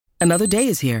Another day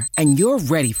is here, and you're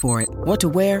ready for it. What to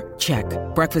wear? Check.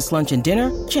 Breakfast, lunch, and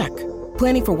dinner? Check.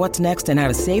 Planning for what's next and how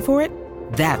to save for it?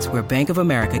 That's where Bank of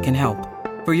America can help.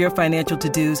 For your financial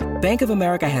to-dos, Bank of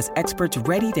America has experts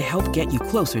ready to help get you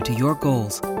closer to your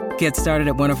goals. Get started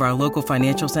at one of our local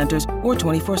financial centers or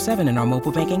 24/7 in our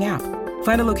mobile banking app.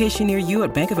 Find a location near you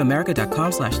at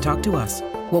bankofamerica.com/talktous.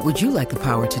 What would you like the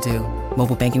power to do?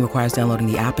 Mobile banking requires downloading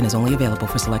the app and is only available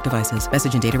for select devices.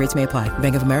 Message and data rates may apply.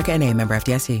 Bank of America N.A., member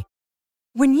FDIC.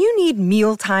 When you need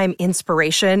mealtime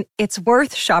inspiration, it's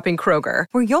worth shopping Kroger,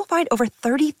 where you'll find over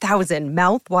 30,000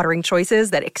 mouth-watering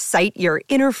choices that excite your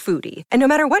inner foodie. And no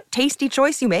matter what tasty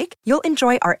choice you make, you'll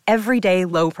enjoy our everyday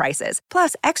low prices,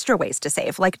 plus extra ways to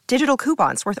save, like digital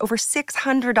coupons worth over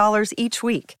 $600 each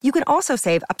week. You can also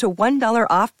save up to $1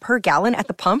 off per gallon at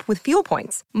the pump with fuel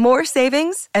points. More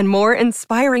savings and more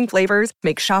inspiring flavors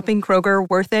make shopping Kroger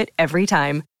worth it every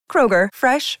time. Kroger,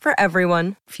 fresh for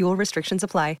everyone. Fuel restrictions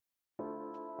apply.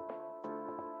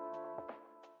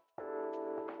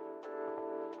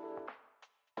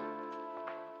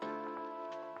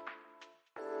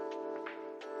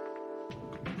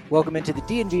 Welcome into the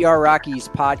DNVR Rockies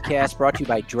podcast, brought to you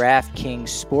by DraftKings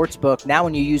Sportsbook. Now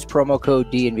when you use promo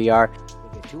code DNVR,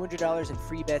 you'll get $200 in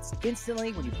free bets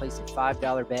instantly when you place a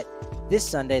 $5 bet this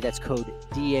Sunday. That's code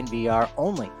DNVR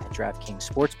only at DraftKings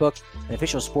Sportsbook, an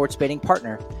official sports betting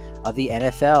partner of the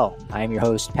NFL. I am your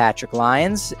host, Patrick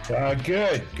Lyons.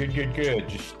 Good.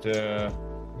 Just,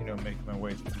 making my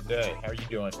way through the day. How are you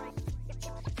doing?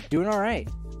 Doing all right.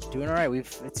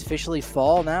 It's officially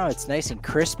fall now. It's nice and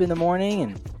crisp in the morning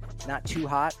and not too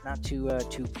hot, not too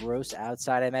gross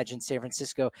outside. I imagine San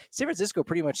Francisco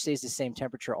pretty much stays the same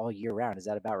temperature all year round. Is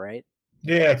that about right?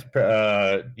 Yeah,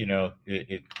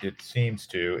 it's it seems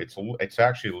to. It's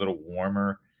actually a little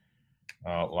warmer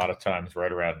a lot of times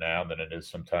right around now than it is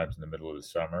sometimes in the middle of the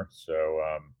summer.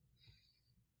 So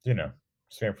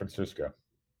San Francisco.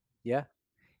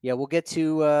 Yeah, we'll get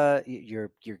to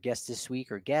your guest this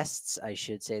week, or guests, I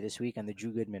should say, this week on the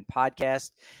Drew Goodman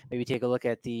podcast. Maybe take a look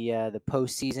at the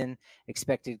postseason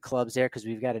expected clubs there, because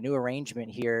we've got a new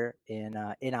arrangement here in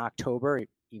October,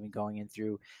 even going in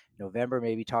through November.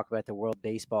 Maybe talk about the World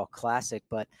Baseball Classic.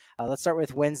 But let's start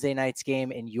with Wednesday night's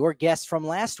game and your guest from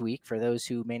last week, for those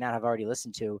who may not have already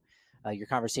listened to your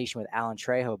conversation with Alan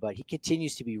Trejo. But he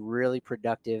continues to be really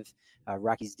productive.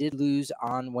 Rockies did lose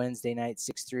on Wednesday night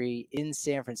 6-3 in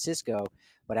San Francisco,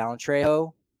 but Alan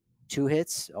Trejo, 2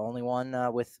 hits, only one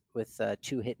with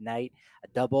 2-hit night, a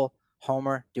double,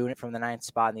 homer, doing it from the 9th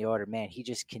spot in the order. Man, he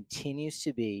just continues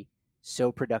to be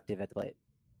so productive at the plate.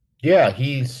 Yeah,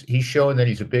 he's showing that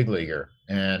he's a big leaguer,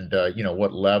 and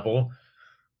what level,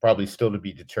 probably still to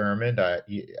be determined.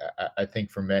 I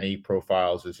think for many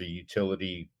profiles as a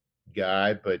utility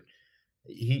guy, but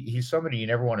he's somebody you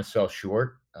never want to sell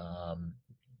short.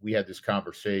 We had this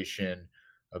conversation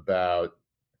about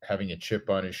having a chip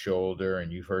on his shoulder,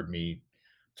 and you've heard me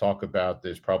talk about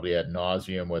this probably ad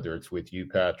nauseum, whether it's with you,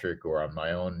 Patrick, or on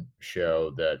my own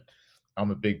show, that I'm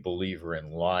a big believer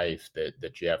in life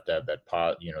that you have to have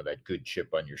that good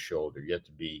chip on your shoulder. You have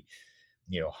to be,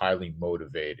 highly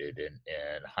motivated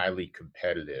and highly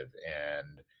competitive.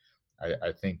 And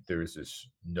I think there's this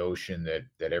notion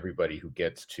that everybody who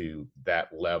gets to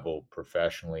that level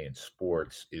professionally in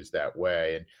sports is that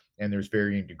way, and there's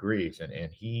varying degrees,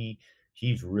 and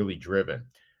he's really driven.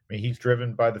 I mean, he's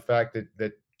driven by the fact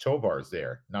that Tovar's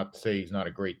there. Not to say he's not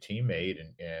a great teammate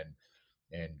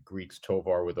and greets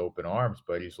Tovar with open arms,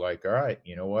 but he's like, all right,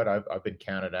 you know what? I've been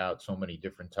counted out so many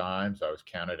different times. I was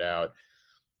counted out,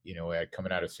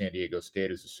 coming out of San Diego State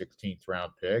as a 16th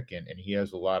round pick. And he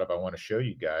has a lot of, I want to show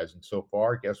you guys. And so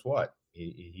far, guess what?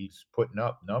 He's putting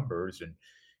up numbers, and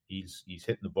he's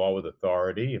hitting the ball with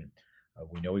authority. And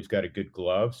we know he's got a good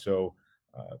glove. So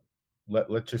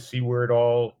let's just see where it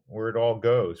all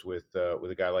goes with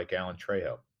a guy like Alan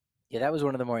Trejo. Yeah, that was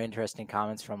one of the more interesting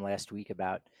comments from last week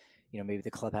about, maybe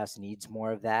the clubhouse needs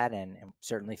more of that. And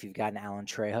certainly if you've got an Alan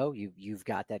Trejo, you've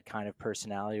got that kind of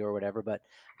personality or whatever, but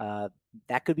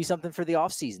that could be something for the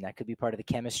offseason. That could be part of the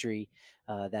chemistry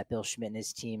that Bill Schmidt and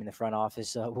his team in the front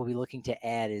office will be looking to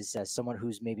add, is someone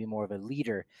who's maybe more of a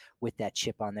leader with that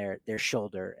chip on their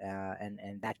shoulder.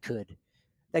 And that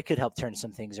could help turn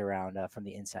some things around from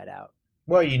the inside out.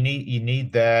 Well, you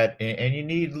need that. And you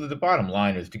need, the bottom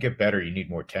line is, to get better, you need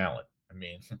more talent. I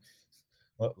mean,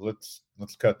 let's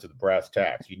cut to the brass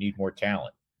tacks. You need more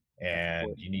talent,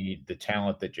 and you need the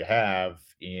talent that you have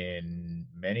in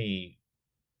many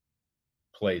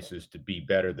places to be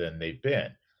better than they've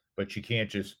been. But you can't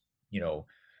just,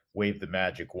 wave the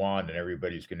magic wand and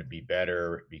everybody's going to be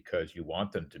better because you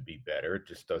want them to be better. It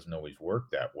just doesn't always work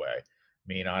that way.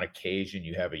 mean, on occasion,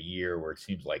 you have a year where it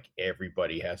seems like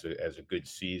everybody has a good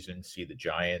season. See the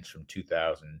Giants from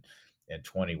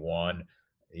 2021,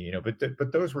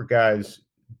 but those were guys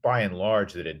by and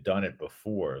large that had done it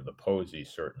before. The Posies,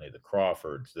 certainly, the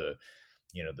Crawfords, the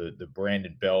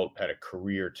Brandon Belt had a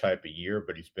career type of year,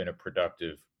 but he's been a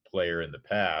productive player in the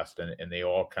past, and they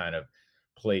all kind of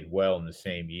played well in the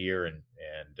same year, and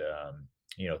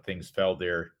things fell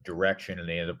their direction, and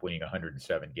they ended up winning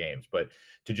 107 games. But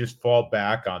to just fall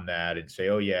back on that and say,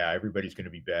 "Oh yeah, everybody's going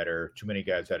to be better," too many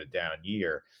guys had a down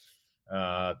year.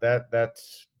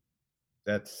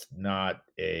 That's not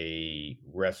a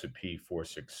recipe for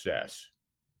success.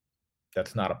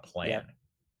 That's not a plan.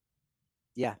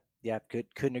 Yeah. Yeah,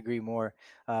 couldn't agree more.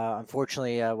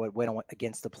 Unfortunately, what went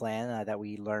against the plan that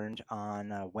we learned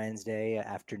on Wednesday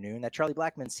afternoon, that Charlie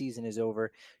Blackmon's season is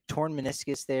over. Torn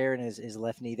meniscus there in his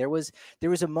left knee. There was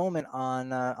a moment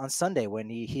on Sunday when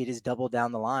he hit his double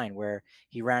down the line where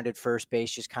he rounded first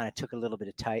base, just kind of took a little bit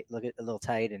of tight, a little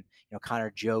tight, and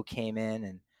Connor Joe came in,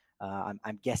 and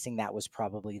I'm guessing that was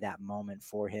probably that moment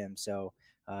for him. So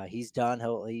he's done.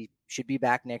 He should be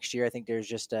back next year. I think there's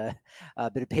just a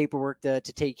bit of paperwork to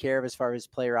take care of as far as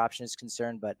player option is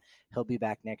concerned, but he'll be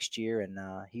back next year, and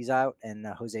he's out, and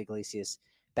Jose Iglesias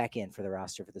back in for the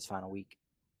roster for this final week.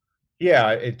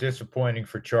 Yeah, it's disappointing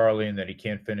for Charlie in that he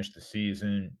can't finish the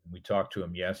season. We talked to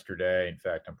him yesterday. In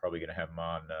fact, I'm probably going to have him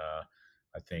on.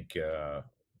 I think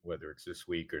whether it's this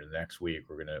week or the next week,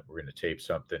 we're gonna tape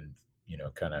something.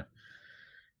 Kind of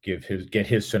get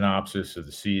his synopsis of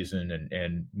the season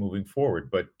and moving forward.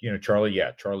 But Charlie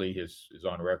is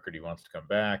on record. He wants to come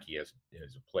back. He has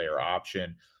a player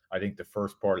option. I think the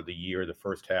first part of the year, the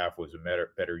first half, was a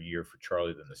better year for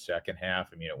Charlie than the second half.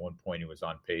 I mean, at one point he was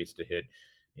on pace to hit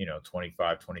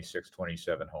 25, 26,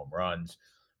 27 home runs.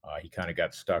 He kind of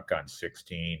got stuck on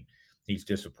 16. He's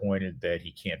disappointed that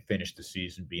he can't finish the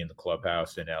season, be in the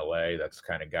clubhouse in LA. That's the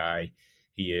kind of guy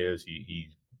he is. He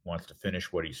wants to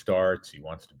finish what he starts. He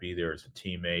wants to be there as a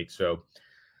teammate. So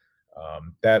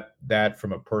that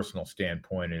from a personal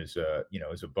standpoint is a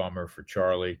bummer for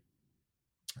Charlie.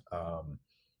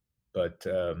 But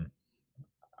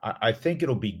I think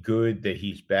it'll be good that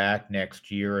he's back next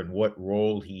year, and what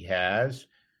role he has.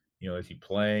 Is he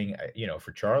playing?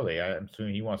 For Charlie, I'm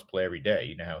assuming he wants to play every day.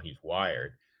 You know how he's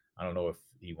wired. I don't know if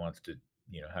he wants to,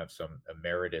 have some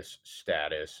emeritus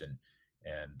status and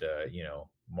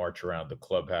march around the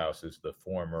clubhouse as the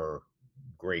former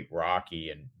great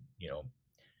Rocky and,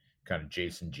 kind of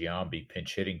Jason Giambi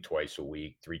pinch hitting twice a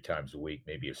week, 3 times a week,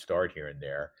 maybe a start here and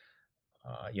there.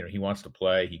 He wants to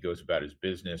play. He goes about his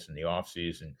business in the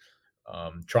offseason,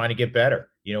 trying to get better,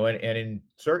 and in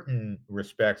certain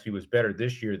respects, he was better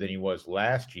this year than he was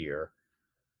last year.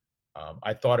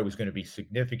 I thought it was going to be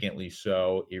significantly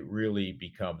so. It really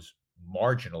becomes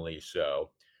marginally so.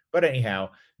 But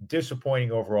anyhow,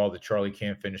 disappointing overall that Charlie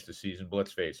can't finish the season. But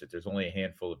let's face it, there's only a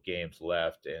handful of games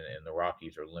left, and the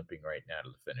Rockies are limping right now to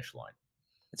the finish line.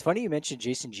 It's funny you mentioned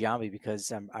Jason Giambi because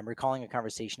I'm recalling a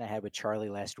conversation I had with Charlie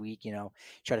last week.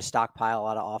 Try to stockpile a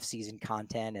lot of off-season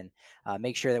content and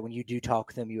make sure that when you do talk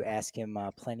with him, you ask him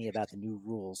plenty about the new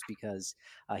rules because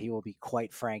he will be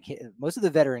quite frank. Most of the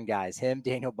veteran guys, him,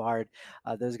 Daniel Bard,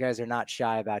 those guys are not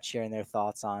shy about sharing their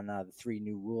thoughts on the 3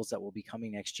 new rules that will be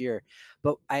coming next year.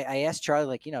 But I asked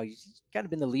Charlie, you've kind of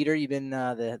been the leader. You've been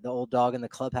the old dog in the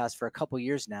clubhouse for a couple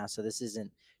years now, so this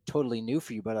isn't totally new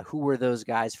for you, but who were those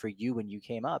guys for you when you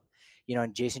came up?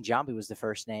 And Jason Giambi was the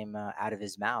first name out of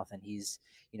his mouth. And he's,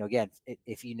 again,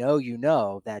 if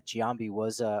that Giambi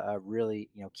was a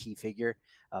really, key figure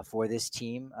for this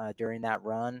team during that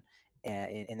run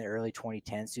in the early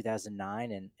 2010s,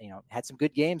 2009, and, had some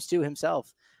good games too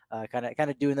himself, kind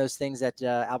of doing those things that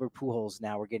Albert Pujols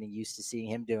now we're getting used to seeing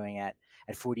him doing at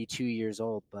 42 years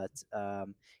old. But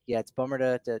it's bummer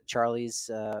to Charlie's.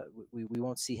 We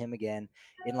won't see him again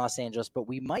in Los Angeles, but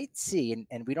we might see,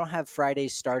 and we don't have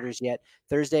Friday's starters yet.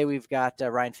 Thursday, we've got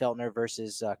Ryan Feltner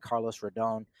versus Carlos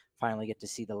Rodon. Finally get to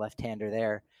see the left-hander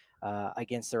there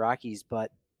against the Rockies.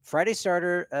 But Friday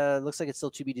starter looks like it's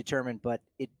still to be determined, but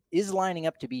it is lining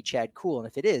up to be Chad Kuhl. And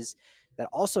if it is, that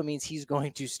also means he's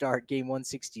going to start game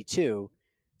 162.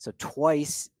 So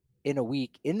twice in a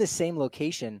week in the same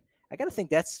location. I got to think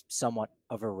that's somewhat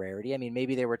of a rarity. I mean,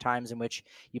 maybe there were times in which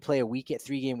you play a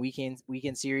 3-game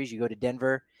weekend series, you go to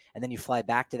Denver, and then you fly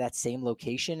back to that same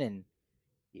location and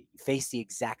you face the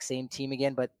exact same team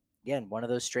again. But again, one of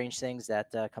those strange things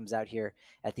that comes out here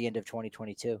at the end of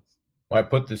 2022. Well, I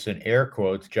put this in air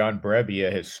quotes. John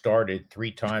Brebbia has started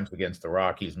 3 times against the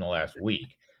Rockies in the last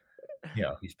week.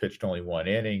 He's pitched only 1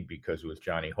 inning because it was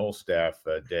Johnny Holstaff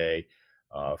day.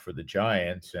 for the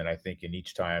Giants. And I think in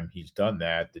each time he's done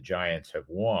that, the Giants have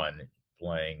won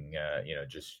playing,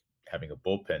 just having a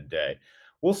bullpen day.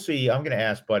 We'll see. I'm going to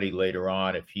ask Buddy later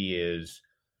on if he is,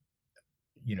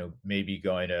 maybe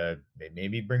going to,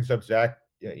 maybe he brings up Zach,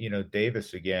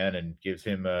 Davis again and gives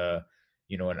him or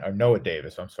Noah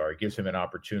Davis, I'm sorry, gives him an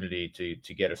opportunity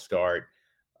to get a start.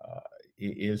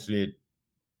 Is it,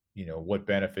 what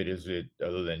benefit is it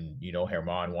other than,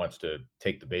 Herman wants to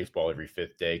take the baseball every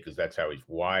fifth day because that's how he's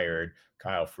wired.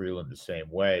 Kyle Freeland the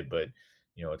same way. But,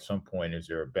 at some point, is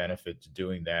there a benefit to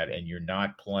doing that? And you're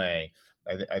not playing.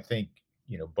 I think,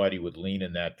 Buddy would lean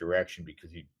in that direction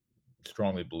because he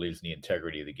strongly believes in the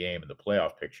integrity of the game and the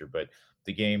playoff picture. But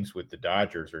the games with the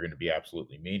Dodgers are going to be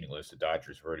absolutely meaningless. The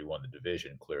Dodgers have already won the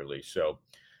division, clearly. So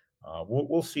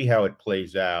we'll see how it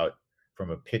plays out from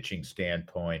a pitching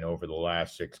standpoint over the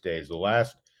last 6 days. The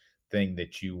last thing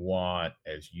that you want,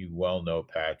 as you well know,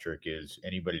 Patrick, is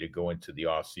anybody to go into the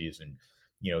offseason,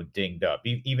 dinged up.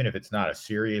 Even if it's not a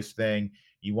serious thing,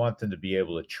 you want them to be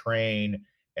able to train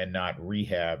and not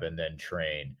rehab and then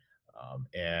train.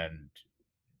 And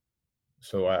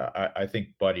so I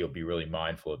think Buddy will be really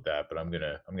mindful of that, but I'm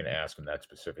gonna ask him that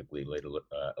specifically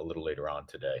a little later on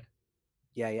today.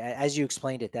 Yeah, as you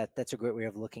explained it, that's a great way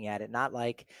of looking at it. Not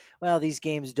like, well, these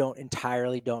games don't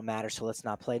matter, so let's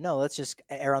not play. No, let's just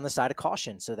err on the side of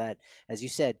caution, so that, as you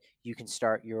said, you can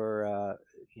start your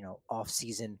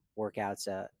off-season workouts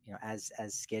as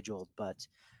scheduled. But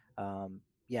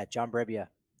yeah, John Brebbia,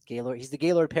 Gaylord, he's the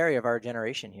Gaylord Perry of our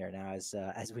generation here now,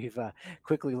 as we've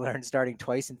quickly learned, starting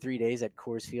twice in 3 days at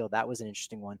Coors Field. That was an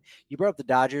interesting one. You brought up the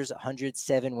Dodgers,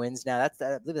 107 wins now. I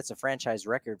believe that's a franchise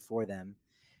record for them.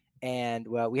 And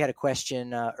we had a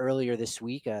question earlier this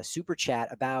week, a super chat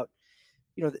about,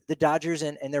 the Dodgers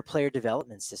and their player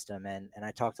development system. And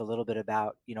I talked a little bit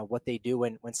about, what they do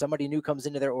when somebody new comes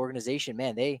into their organization.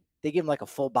 Man, they give them like a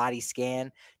full body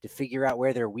scan to figure out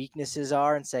where their weaknesses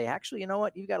are and say, actually, you know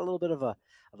what, you've got a little bit of a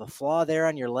flaw there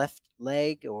on your left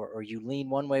leg, or you lean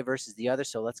one way versus the other.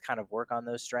 So let's kind of work on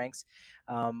those strengths.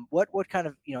 What kind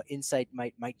of, insight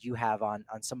might you have on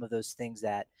some of those things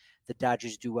that the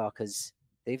Dodgers do well? Because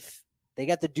they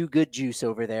got the do good juice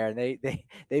over there, and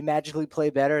they magically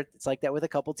play better. It's like that with a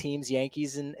couple teams,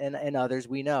 Yankees and others,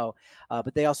 we know,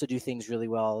 but they also do things really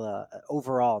well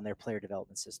overall in their player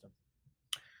development system.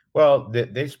 Well,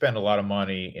 they spend a lot of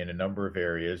money in a number of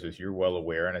areas, as you're well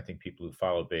aware, and I think people who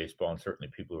follow baseball, and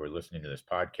certainly people who are listening to this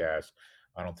podcast,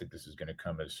 I don't think this is going to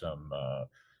come as some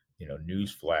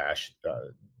news flash.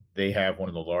 They have one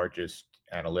of the largest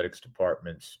analytics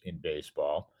departments in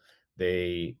baseball.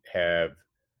 They have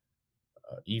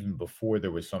even before there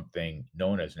was something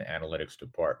known as an analytics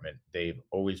department, they've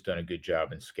always done a good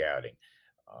job in scouting.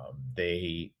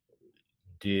 They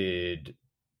did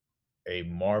a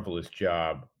marvelous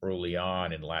job early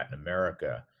on in Latin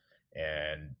America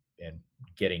and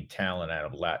getting talent out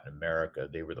of Latin America.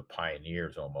 They were the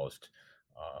pioneers almost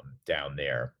down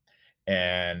there.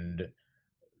 And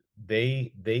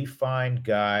they find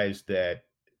guys that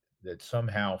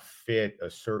somehow fit a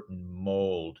certain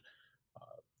mold.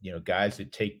 Guys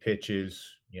that take pitches,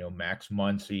 Max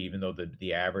Muncy, even though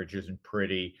the average isn't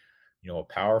pretty, a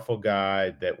powerful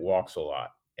guy that walks a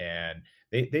lot. And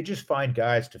they just find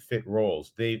guys to fit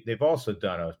roles. They've also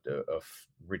done a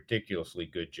ridiculously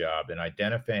good job in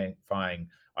identifying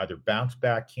either bounce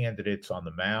back candidates on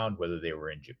the mound, whether they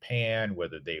were in Japan,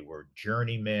 whether they were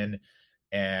journeymen.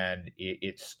 And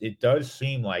it does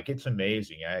seem like it's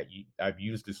amazing. I've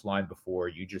used this line before.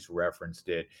 You just referenced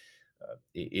it.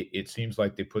 It seems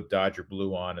like they put Dodger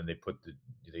blue on and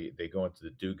they go into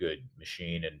the do-good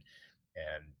machine and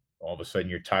all of a sudden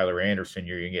you're Tyler Anderson,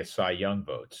 you're going to get Cy Young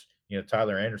votes.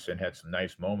 Tyler Anderson had some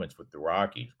nice moments with the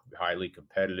Rockies, highly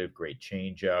competitive, great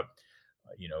changeup.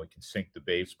 He can sink the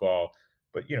baseball,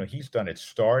 but he's done it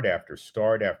start after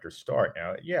start after start.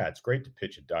 Now, yeah, it's great to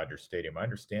pitch at Dodger Stadium. I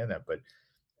understand that, but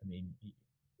I mean,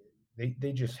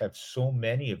 they just have so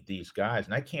many of these guys,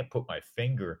 and I can't put my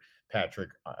finger, Patrick,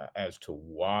 as to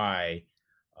why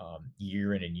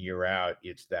year in and year out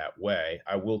it's that way.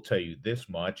 I will tell you this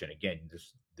much, and again,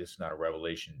 this is not a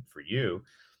revelation for you.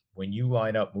 When you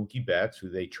line up Mookie Betts, who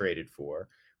they traded for,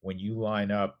 when you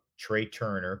line up Trey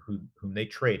Turner, whom they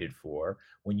traded for,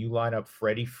 when you line up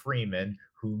Freddie Freeman,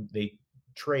 who they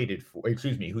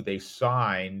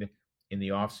signed in the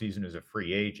offseason as a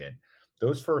free agent,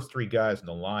 those first three guys in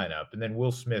the lineup, and then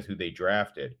Will Smith, who they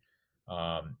drafted,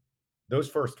 those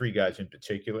first three guys in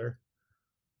particular,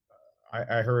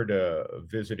 I heard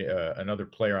another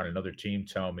player on another team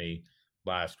tell me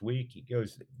last week, he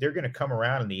goes, they're going to come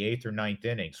around in the 8th or 9th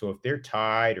inning. So if they're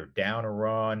tied or down a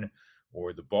run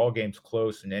or the ball game's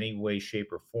close in any way,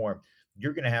 shape, or form,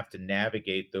 you're going to have to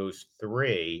navigate those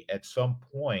three at some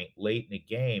point late in the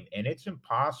game. And it's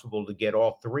impossible to get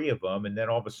all three of them. And then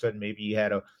all of a sudden, maybe you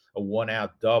had a one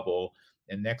out double.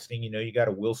 And next thing you know, you got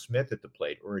a Will Smith at the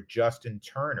plate or a Justin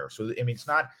Turner. So, I mean, it's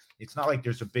not like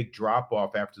there's a big drop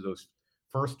off after those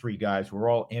first three guys who are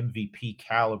all MVP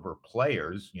caliber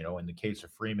players. You know, in the case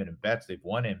of Freeman and Betts, they've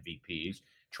won MVPs.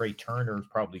 Trey Turner is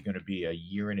probably going to be a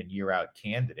year in and year out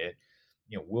candidate.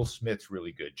 You know, Will Smith's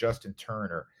really good. Justin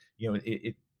Turner, you know,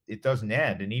 it doesn't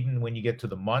end. And even when you get to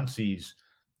the Muncies,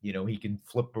 you know, he can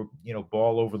flip, you know,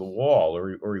 ball over the wall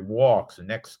or he walks. The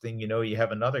next thing you know, you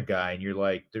have another guy and you're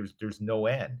like, there's no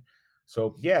end.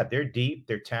 So yeah, they're deep,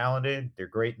 they're talented, they're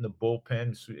great in the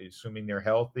bullpen, assuming they're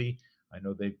healthy. I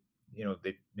know they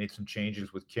made some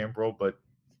changes with Kimbrel, but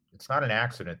it's not an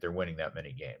accident they're winning that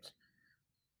many games.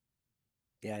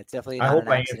 Yeah, it's definitely I not hope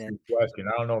an I answered accident. your question.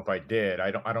 I don't know if I did. I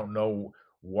don't know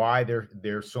why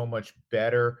they're so much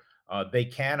better. They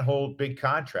can hold big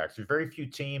contracts. There's very few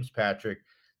teams, Patrick,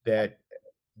 that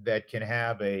can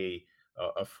have a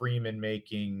Freeman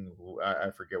making, I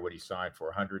forget what he signed for,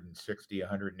 160,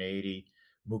 180.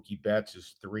 Mookie Betts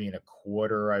is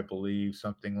 3.25, I believe,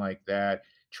 something like that.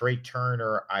 Trey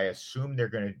Turner, I assume they're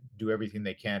going to do everything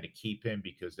they can to keep him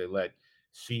because they let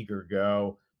Seager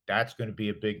go. That's going to be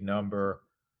a big number.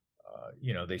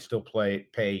 You know, they still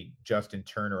pay Justin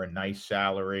Turner a nice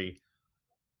salary.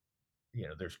 You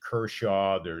know, there's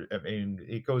Kershaw. I mean,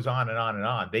 it goes on and on and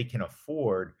on. They can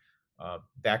afford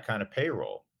that kind of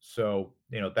payroll. So,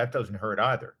 you know, that doesn't hurt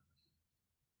either.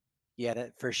 Yeah,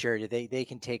 that for sure. They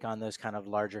can take on those kind of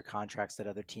larger contracts that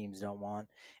other teams don't want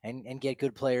and get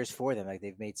good players for them. Like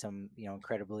they've made some,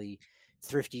 incredibly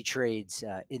thrifty trades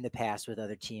in the past with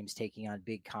other teams taking on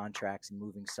big contracts and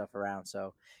moving stuff around.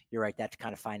 So you're right. That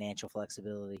kind of financial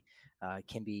flexibility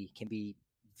can be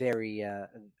very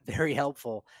very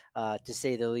helpful to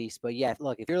say the least. But yeah,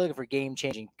 look, if you're looking for game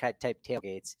changing type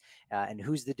tailgates, and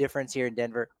who's the difference here in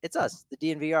Denver? It's us, the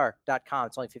DNVR.com.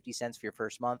 It's only 50 cents for your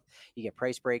first month. You get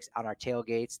price breaks on our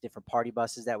tailgates, different party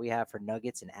buses that we have for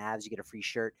Nuggets and Avs. You get a free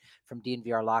shirt from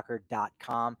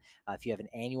DNVRlocker.com. If you have an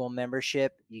annual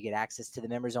membership, you get access to the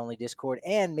members only Discord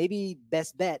and maybe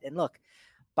best bet. And look,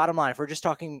 bottom line, if we're just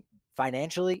talking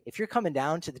financially, if you're coming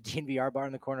down to the DNVR bar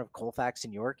in the corner of Colfax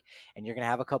in York and you're going to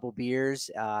have a couple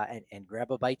beers and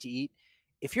grab a bite to eat,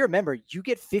 if you're a member, you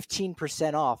get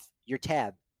 15% off your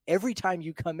tab every time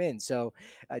you come in. So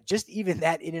just even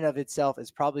that in and of itself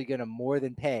is probably going to more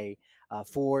than pay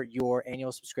for your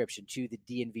annual subscription to the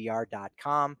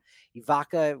DNVR.com.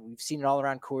 Evoca, we've seen it all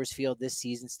around Coors Field this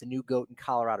season. It's the new GOAT in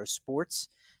Colorado sports,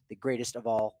 the greatest of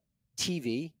all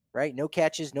TV, right? No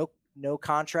catches, no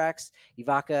contracts.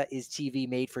 Evoca is TV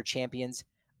made for champions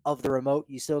of the remote.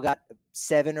 You still got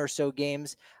 7 or so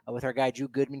games with our guy Drew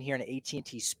Goodman here on AT&T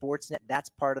Sportsnet. That's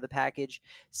part of the package.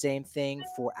 Same thing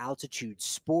for Altitude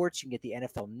Sports. You can get the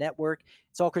NFL Network.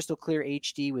 It's all crystal clear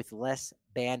HD with less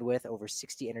bandwidth, over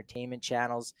 60 entertainment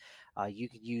channels. You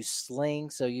can use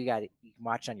Sling, so you can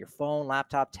watch on your phone,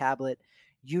 laptop, tablet,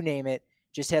 you name it.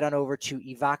 Just head on over to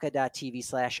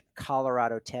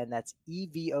evoca.tv/Colorado10. That's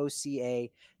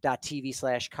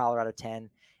EVOCA.tv/Colorado10.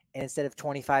 And instead of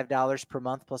 $25 per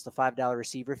month plus the $5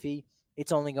 receiver fee,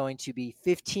 it's only going to be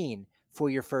 $15 for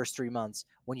your first 3 months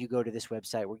when you go to this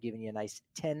website. We're giving you a nice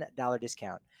 $10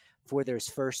 discount for those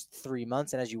first 3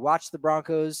 months. And as you watch the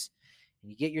Broncos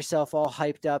and you get yourself all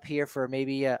hyped up here for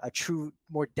maybe a true,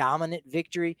 more dominant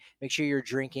victory, make sure you're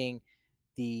drinking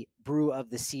the brew of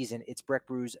the season. It's Breck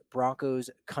Brew's Broncos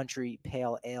Country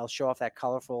Pale Ale. Show off that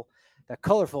colorful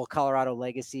Colorado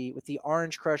legacy with the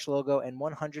Orange Crush logo and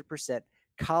 100%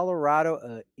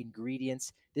 Colorado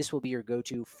ingredients. This will be your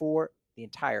go-to for the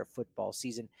entire football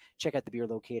season. Check out the beer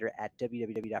locator at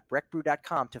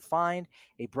www.breckbrew.com to find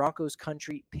a Broncos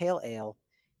Country Pale Ale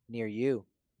near you.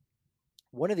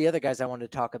 One of the other guys I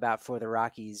wanted to talk about for the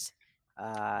Rockies,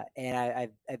 and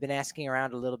I've been asking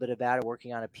around a little bit about it,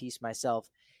 working on a piece myself,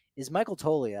 is Michael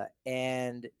Toglia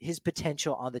and his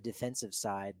potential on the defensive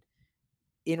side.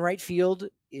 In right field,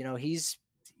 he's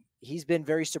been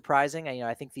very surprising.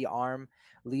 I think the arm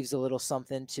leaves a little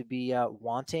something to be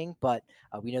wanting, but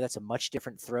we know that's a much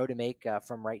different throw to make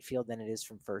from right field than it is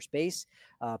from first base.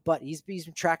 But he's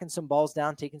been tracking some balls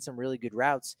down, taking some really good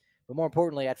routes. But more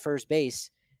importantly, at first base,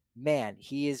 man,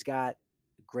 he has got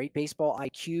great baseball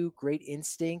IQ, great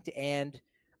instinct, and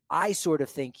I sort of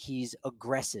think he's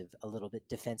aggressive a little bit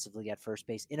defensively at first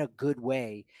base in a good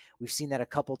way. We've seen that a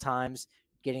couple times,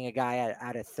 getting a guy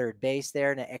out at third base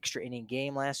there in an extra inning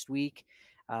game last week.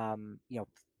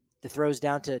 The throws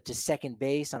down to second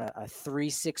base on a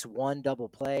 3-6-1 double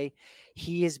play.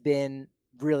 He has been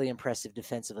really impressive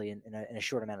defensively in a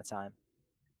short amount of time.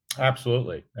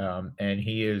 Absolutely. And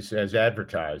he is as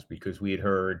advertised because we had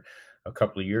heard a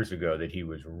couple of years ago that he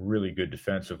was really good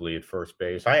defensively at first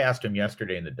base. I asked him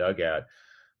yesterday in the dugout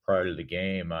prior to the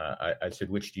game. I said,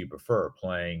 "Which do you prefer,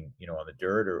 playing, on the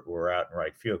dirt or out in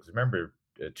right field?" Because remember,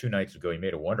 2 nights ago he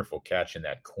made a wonderful catch in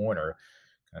that corner,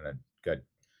 kind of got,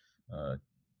 uh,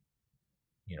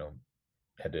 you know,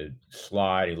 had to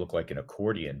slide. He looked like an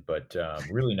accordion, but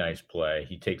really nice play.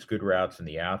 He takes good routes in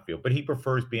the outfield, but he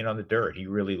prefers being on the dirt. He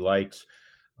really likes,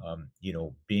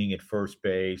 being at first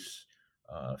base,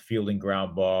 fielding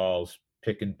ground balls,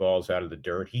 picking balls out of the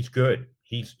dirt. He's good.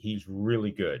 He's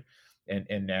really good.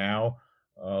 And now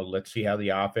let's see how the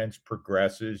offense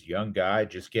progresses. Young guy,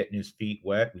 just getting his feet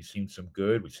wet. We've seen some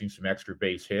good. We've seen some extra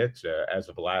base hits. As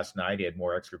of last night, he had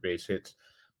more extra base hits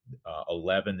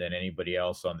 11 than anybody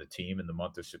else on the team in the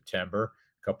month of September.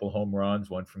 A couple home runs,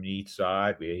 one from each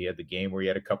side. He had the game where he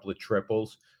had a couple of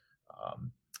triples.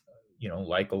 Um,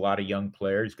 like a lot of young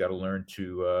players, got to learn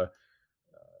to,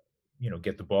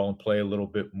 get the ball and play a little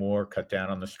bit more, cut down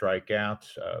on the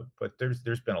strikeouts. But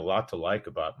there's been a lot to like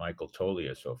about Michael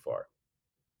Tolia so far.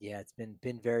 Yeah, it's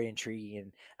been very intriguing,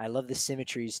 and I love the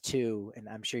symmetries too. And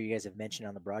I'm sure you guys have mentioned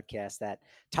on the broadcast that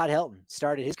Todd Helton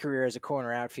started his career as a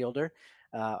corner outfielder.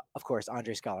 Of course,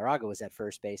 Andres Galarraga was at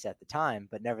first base at the time,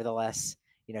 but nevertheless,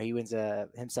 he wins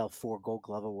himself 4 Gold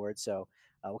Glove awards. So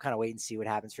we'll kind of wait and see what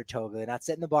happens for Toga. They're not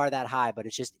setting the bar that high, but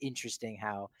it's just interesting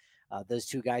how those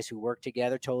two guys who work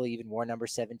together. Tola even wore number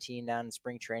 17 down in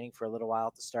spring training for a little while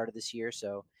at the start of this year.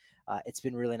 So it's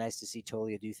been really nice to see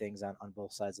Tolia do things on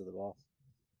both sides of the ball.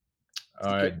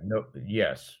 No,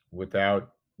 yes,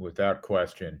 without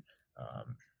question.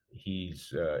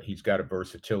 He's got a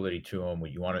versatility to him.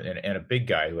 What you want to, and a big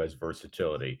guy who has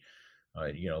versatility.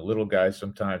 Little guys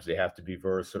sometimes they have to be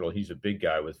versatile. He's a big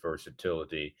guy with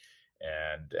versatility,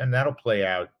 and that'll play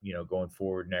out. Going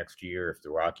forward next year if the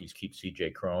Rockies keep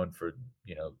CJ Cron for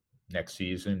next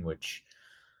season, which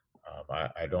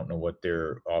I don't know what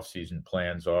their offseason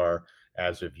plans are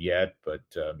as of yet, but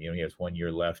he has 1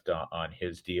 year left on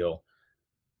his deal.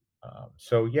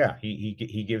 So yeah,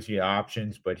 he gives you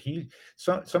options, but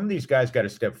some of these guys got to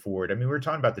step forward. I mean, we're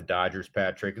talking about the Dodgers,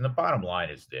 Patrick, and the bottom line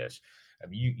is this. I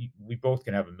mean, we both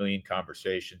can have a million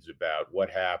conversations about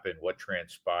what happened, what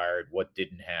transpired, what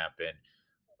didn't happen.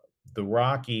 The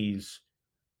Rockies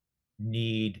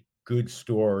need good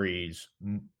stories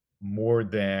more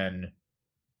than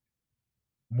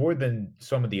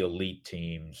some of the elite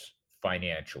teams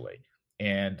financially.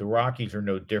 And the Rockies are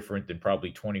no different than probably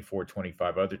 24,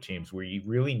 25 other teams where you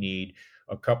really need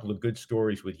a couple of good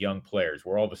stories with young players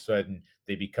where all of a sudden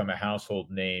they become a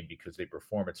household name because they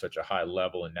perform at such a high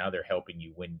level and now they're helping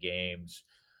you win games.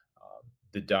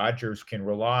 The Dodgers can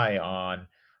rely on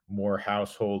more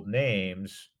household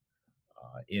names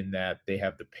in that they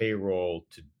have the payroll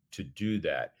to do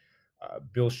that.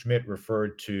 Bill Schmidt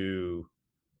referred to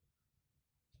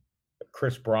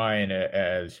Chris Bryant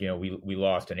as, we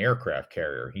lost an aircraft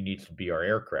carrier. He needs to be our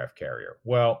aircraft carrier.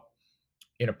 Well,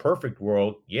 in a perfect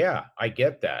world, yeah, I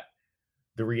get that.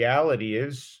 The reality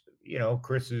is,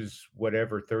 Chris is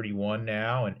whatever 31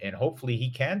 now, and hopefully he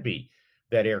can be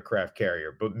that aircraft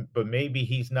carrier. But maybe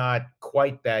he's not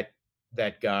quite that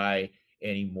guy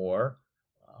anymore.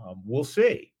 We'll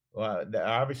see.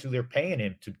 Obviously, they're paying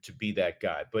him to be that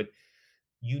guy, but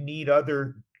you need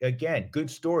again,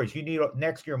 good stories. You need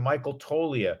next year Michael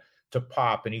Tolia to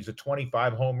pop, and he's a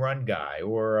 25 home run guy,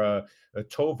 or a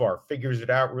Tovar figures it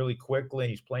out really quickly,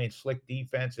 and he's playing slick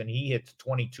defense, and he hits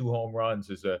 22 home runs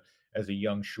as a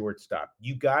young shortstop.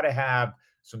 You got to have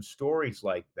some stories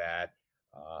like that,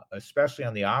 especially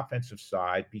on the offensive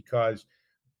side, because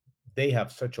they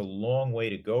have such a long way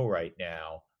to go right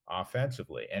now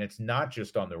offensively, and it's not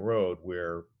just on the road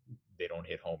where they don't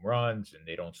hit home runs and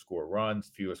they don't score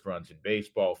runs, fewest runs in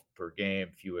baseball per game,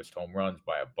 fewest home runs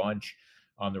by a bunch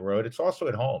on the road. It's also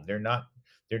at home. They're not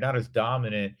as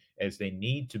dominant as they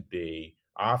need to be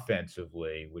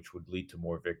offensively, which would lead to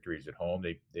more victories at home.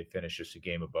 They finish just a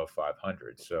game above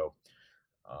 500. So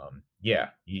yeah,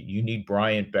 you need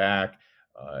Bryant back.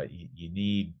 You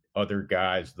need other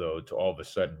guys though to all of a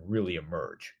sudden really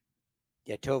emerge.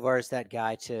 Yeah, Tovar is that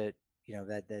guy to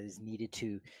that is needed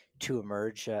to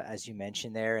emerge, as you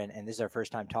mentioned there, and this is our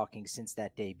first time talking since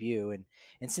that debut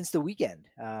and since the weekend.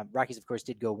 Rockies, of course,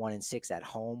 did go 1-6 at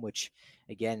home, which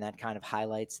again that kind of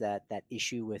highlights that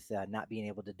issue with not being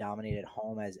able to dominate at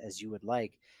home as you would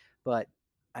like. But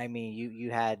I mean,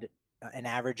 you had an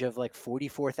average of like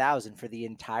 44,000 for the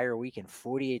entire weekend,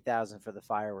 48,000 for the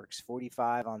fireworks,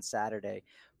 45 on Saturday,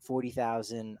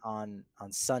 40,000 on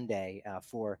Sunday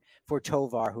for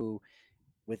Tovar, who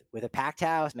with a packed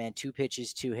house, man, 2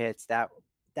 pitches, 2 hits. That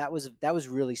that was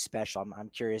really special. I'm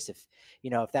curious if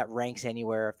if that ranks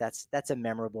anywhere, if that's a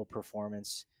memorable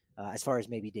performance as far as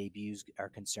maybe debuts are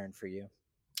concerned for you.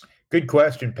 Good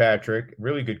question, Patrick.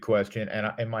 Really good question.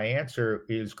 And my answer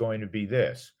is going to be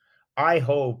this. I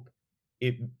hope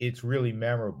it's really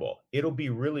memorable. It'll be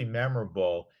really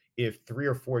memorable if 3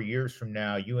 or 4 years from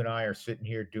now, you and I are sitting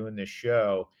here doing this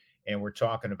show and we're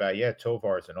talking about, yeah,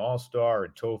 Tovar is an all-star,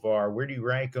 and Tovar, where do you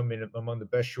rank him among the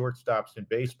best shortstops in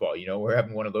baseball? We're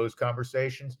having one of those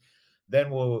conversations. Then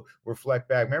we'll reflect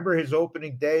back. Remember his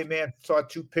opening day, man? Saw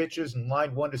 2 pitches and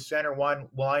lined one to center,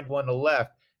 lined one to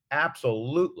left.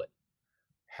 Absolutely.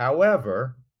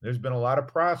 However, there's been a lot of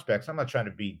prospects. I'm not trying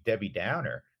to be Debbie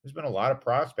Downer. There's been a lot of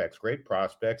prospects, great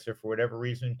prospects, that for whatever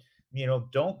reason,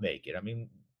 don't make it. I mean,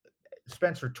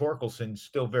 Spencer Torkelson's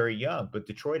still very young, but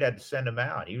Detroit had to send him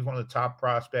out. He was one of the top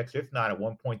prospects, if not at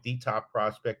one point the top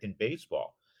prospect in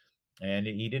baseball. And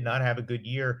he did not have a good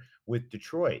year with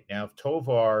Detroit. Now, if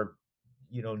Tovar,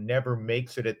 never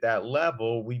makes it at that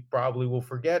level, we probably will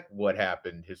forget what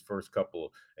happened his first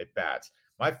couple at bats.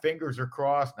 My fingers are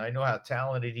crossed, and I know how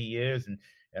talented he is,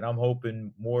 and I'm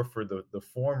hoping more for the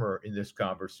former in this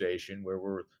conversation, where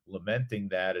we're lamenting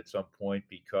that at some point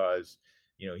because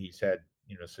he's had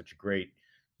such a great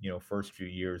first few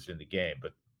years in the game.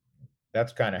 But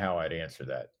that's kind of how I'd answer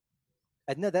that.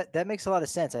 No, that makes a lot of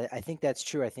sense. I think that's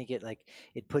true. I think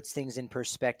it puts things in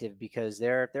perspective, because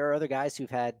there are other guys who've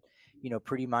had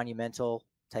pretty monumental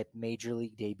type major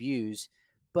league debuts,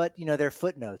 but they're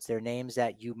footnotes. They're names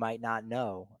that you might not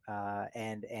know,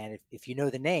 and if you know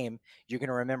the name, you're going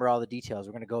to remember all the details.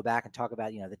 We're going to go back and talk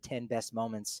about the 10 best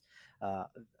moments of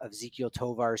Ezequiel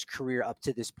Tovar's career up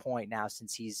to this point now,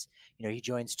 since he's he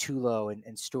joins Tulo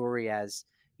and Story as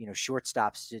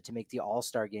shortstops to make the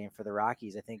All-Star game for the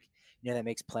Rockies. I think that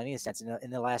makes plenty of sense. In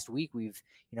the last week, we've,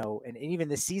 and even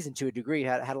this season to a degree,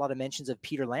 had a lot of mentions of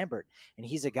Peter Lambert. And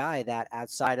he's a guy that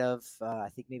outside of, I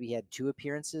think maybe he had 2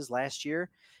 appearances last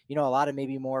year, a lot of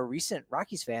maybe more recent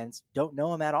Rockies fans don't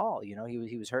know him at all.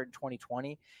 He was hurt in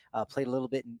 2020, played a little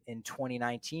bit in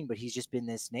 2019, but he's just been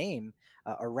this name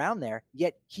around there.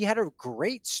 Yet he had a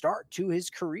great start to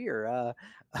his career.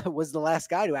 Was the last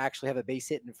guy to actually have a base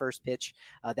hit in first pitch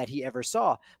that he ever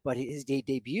saw. But his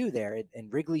debut there in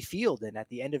Wrigley Field and at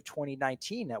the end of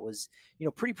 2019, that was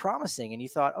pretty promising. And you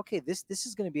thought, okay, this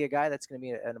is going to be a guy that's going to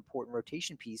be an important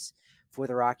rotation piece for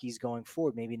the Rockies going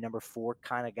forward. Maybe number 4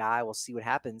 kind of guy. We'll see what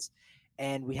happens.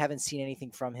 And we haven't seen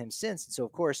anything from him since. And so,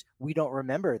 of course, we don't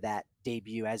remember that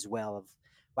debut as well. Of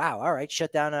wow, all right,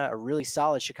 shut down a really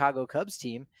solid Chicago Cubs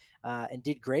team and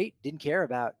did great. Didn't care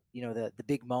about the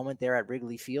big moment there at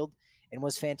Wrigley Field, and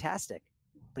was fantastic.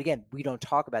 But again, we don't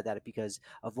talk about that because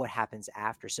of what happens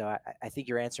after. So I think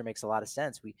your answer makes a lot of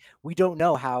sense. We don't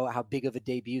know how big of a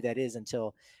debut that is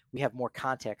until we have more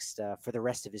context for the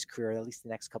rest of his career, at least the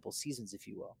next couple seasons, if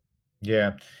you will.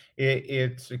 Yeah,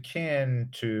 it's akin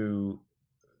to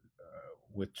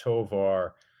with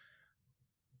Tovar.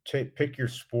 Pick your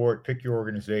sport, pick your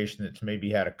organization that's maybe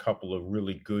had a couple of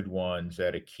really good ones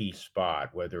at a key spot,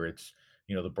 whether it's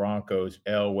the Broncos,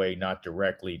 Elway, not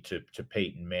directly to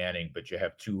Peyton Manning, but you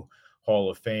have 2 Hall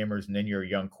of Famers, and then you're a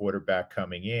young quarterback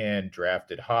coming in,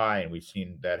 drafted high, and we've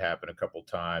seen that happen a couple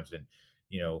times. And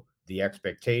the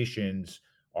expectations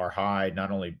are high,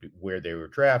 not only where they were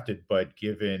drafted, but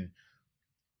given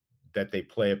that they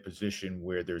play a position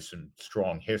where there's some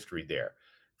strong history there.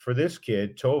 For this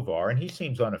kid, Tovar, and he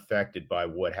seems unaffected by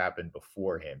what happened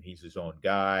before him. He's his own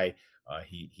guy.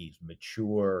 He's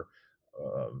mature.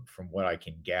 From what I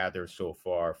can gather so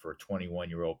far, for a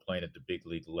 21-year-old playing at the big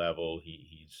league level,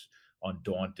 he's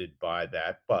undaunted by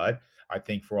that. But I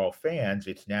think for all fans,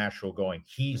 it's natural going,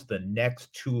 he's the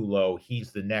next Tulo,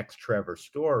 he's the next Trevor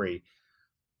Story.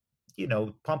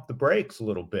 Pump the brakes a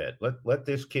little bit. Let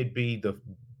this kid be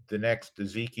the next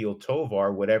Ezequiel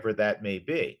Tovar, whatever that may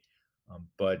be.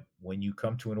 But when you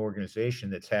come to an organization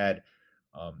that's had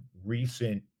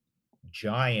recent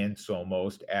giants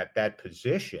almost at that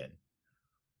position,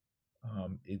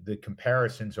 the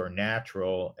comparisons are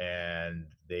natural and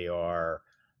they are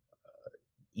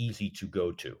easy to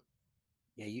go to.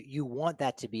 Yeah, you want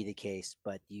that to be the case,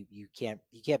 but you can't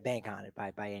bank on it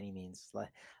by any means.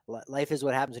 Life is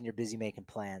what happens when you're busy making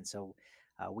plans. So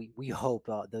we hope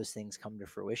those things come to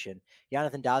fruition.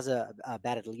 Jonathan Daza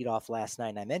batted leadoff last night,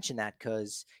 and I mentioned that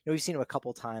because we've seen him a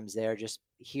couple times there, just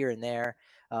here and there.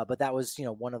 But that was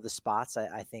one of the spots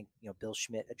I think Bill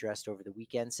Schmidt addressed over the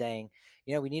weekend, saying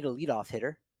we need a leadoff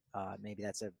hitter. Maybe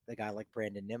that's a guy like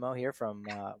Brandon Nimmo here from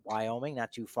Wyoming,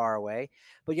 not too far away.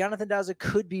 But Jonathan Daza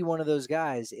could be one of those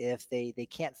guys if they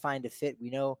can't find a fit.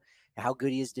 We know how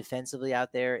good he is defensively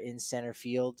out there in center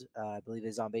field. I believe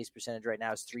his on base percentage right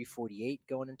now is 348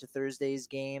 going into Thursday's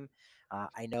game.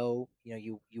 I know,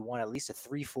 you want at least a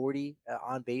 340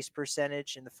 on base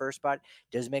percentage in the first spot.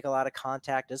 Does make a lot of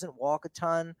contact, doesn't walk a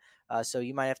ton. So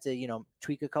you might have to,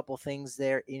 tweak a couple things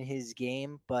there in his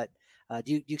game. But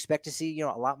do you expect to see,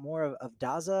 a lot more of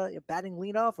Daza batting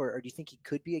leadoff, or do you think he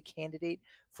could be a candidate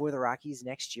for the Rockies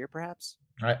next year, perhaps?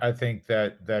 I think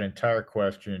that entire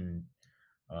question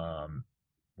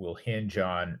will hinge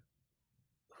on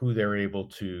who they're able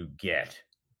to get,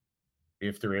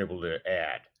 if they're able to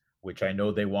add, which I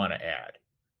know they want to add.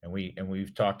 And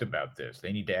we've talked about this.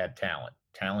 They need to add talent.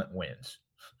 Talent wins.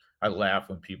 I laugh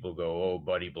when people go, "Oh,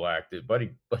 Buddy Black."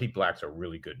 Buddy Black's a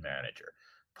really good manager.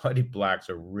 Buddy Black's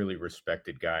a really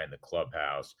respected guy in the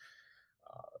clubhouse.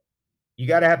 You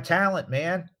got to have talent,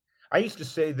 man. I used to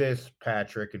say this,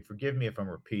 Patrick, and forgive me if I'm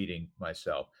repeating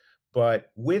myself,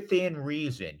 but within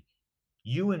reason,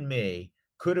 you and me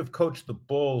could have coached the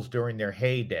Bulls during their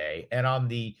heyday. And on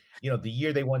the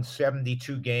year they won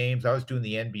 72 games, I was doing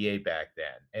the NBA back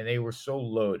then, and they were so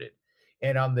loaded.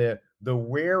 And on the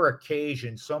rare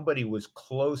occasion somebody was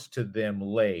close to them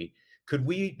late, could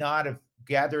we not have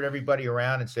gathered everybody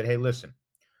around and said, "Hey, listen,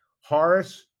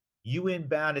 Horace, you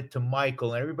inbound it to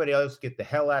Michael, and everybody else get the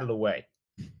hell out of the way."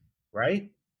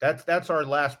 Right? That's our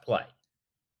last play.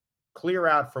 Clear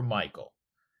out for Michael.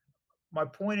 My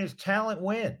point is, talent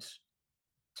wins.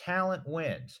 Talent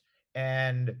wins.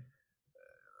 And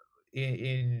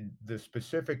in the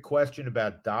specific question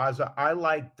about Daza, I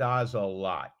like Daza a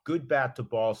lot. Good bat to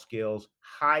ball skills,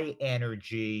 high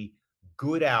energy,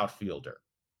 good outfielder.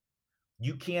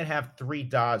 You can't have three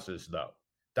Dazas, though.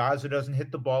 Daza doesn't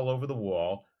hit the ball over the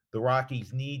wall. The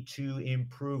Rockies need to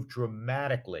improve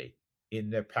dramatically in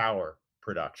their power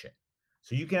production.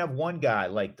 So you can have one guy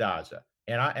like Daza.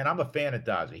 And I'm a fan of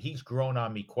Daza. He's grown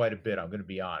on me quite a bit. I'm going to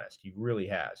be honest. He really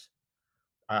has.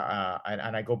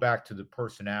 And I go back to the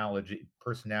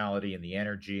personality and the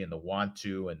energy and the want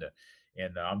to and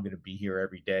the I'm going to be here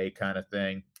every day kind of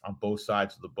thing on both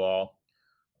sides of the ball.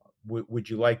 Would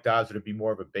you like Daza to be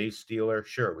more of a base stealer?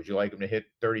 Sure. Would you like him to hit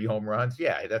 30 home runs?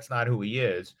 Yeah, that's not who he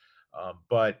is.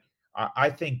 But I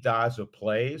think Daza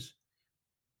plays.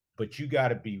 But you got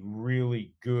to be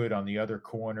really good on the other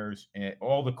corners, and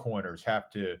all the corners have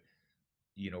to,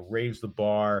 raise the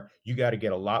bar. You got to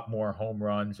get a lot more home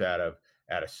runs out of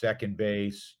second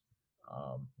base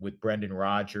with Brendan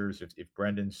Rodgers. If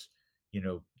Brendan's,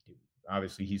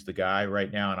 obviously he's the guy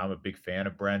right now, and I'm a big fan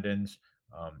of Brendan's.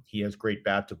 He has great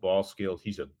bat to ball skills.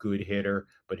 He's a good hitter,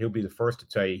 but he'll be the first to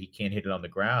tell you he can't hit it on the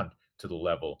ground to the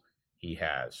level he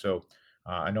has. So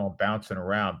I know I'm bouncing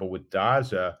around, but with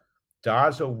Daza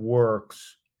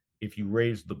works if you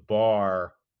raise the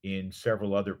bar in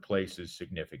several other places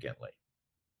significantly.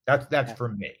 That's for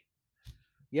me.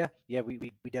 Yeah,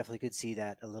 we definitely could see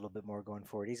that a little bit more going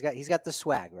forward. He's got the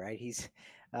swag, right?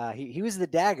 He was the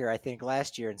dagger, I think,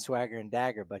 last year in Swagger and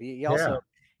Dagger, but he also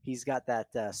he's got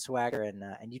that swagger,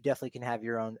 and you definitely can have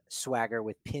your own swagger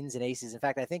with Pins and Aces. In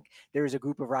fact, I think there was a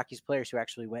group of Rockies players who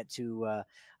actually went to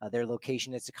their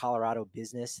location. It's a Colorado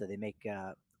business, so they make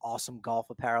awesome golf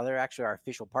apparel. They're actually our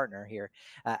official partner here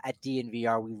at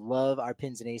DNVR. We love our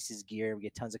Pins and Aces gear. We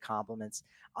get tons of compliments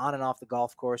on and off the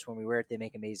golf course when we wear it. They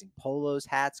make amazing polos,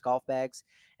 hats, golf bags,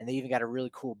 and they even got a really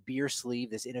cool beer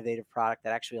sleeve, this innovative product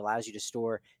that actually allows you to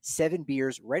store 7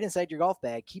 beers right inside your golf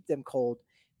bag, keep them cold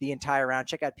the entire round.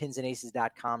 Check out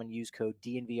pinsandaces.com and use code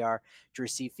DNVR to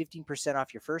receive 15%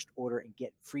 off your first order and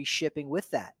get free shipping with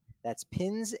that. That's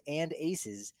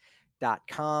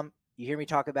pinsandaces.com. You hear me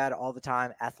talk about it all the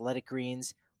time. Athletic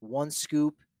Greens, 1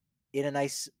 scoop in a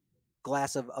nice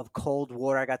glass of cold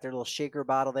water. I got their little shaker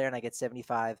bottle there, and I get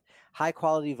 75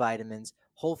 high-quality vitamins,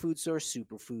 whole food source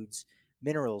superfoods,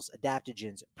 minerals,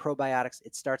 adaptogens, probiotics.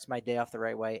 It starts my day off the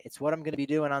right way. It's what I'm going to be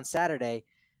doing on Saturday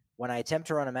when I attempt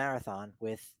to run a marathon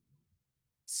with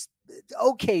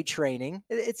okay training.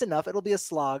 It's enough. It'll be a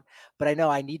slog, but I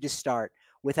know I need to start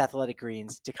with Athletic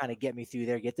Greens to kind of get me through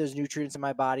there, get those nutrients in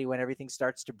my body when everything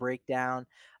starts to break down.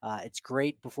 It's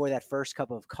great before that first cup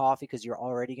of coffee because you're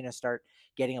already going to start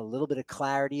getting a little bit of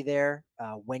clarity there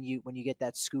when you get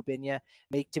that scoop in you.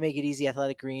 To make it easy,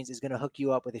 Athletic Greens is going to hook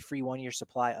you up with a free 1-year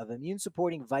supply of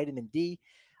immune-supporting vitamin D,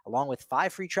 along with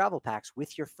 5 free travel packs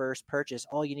with your first purchase.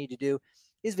 All you need to do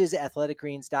is visit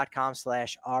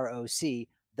athleticgreens.com/ROC.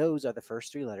 Those are the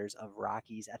first 3 letters of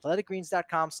Rockies.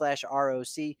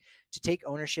 athleticgreens.com/ROC to take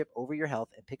ownership over your health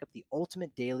and pick up the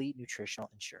ultimate daily nutritional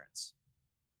insurance.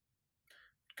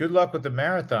 Good luck with the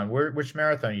marathon. Which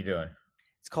marathon are you doing?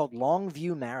 It's called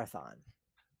Longview Marathon.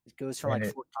 It goes from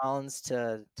Fort Collins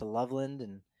to Loveland,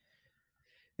 and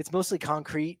It's mostly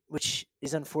concrete, which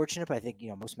is unfortunate, but I think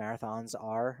most marathons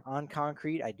are on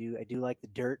concrete. I do like the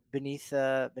dirt beneath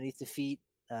the feet.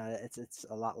 It's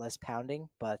a lot less pounding,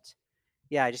 but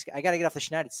yeah, I got to get off the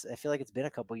schneid. I feel like it's been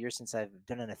a couple years since I've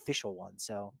done an official one.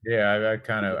 So Yeah, I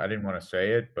didn't want to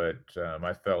say it, but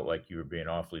I felt like you were being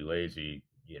awfully lazy,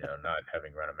 not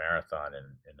having run a marathon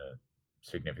in a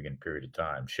significant period of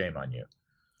time. Shame on you.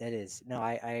 it is. No,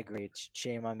 I agree. It's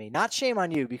shame on me. Not shame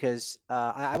on you because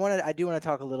I do want to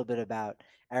talk a little bit about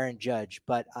Aaron Judge,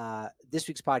 but this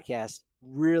week's podcast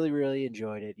really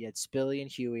enjoyed it. You had Spilly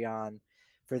and Huey on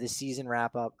for the season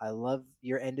wrap up. I love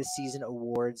your end of season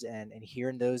awards and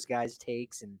hearing those guys'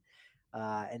 takes and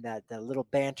that little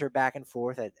banter back and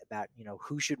forth about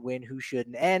who should win, who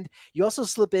shouldn't, and you also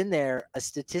slip in there a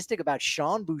statistic about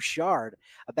Sean Bouchard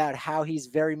about how he's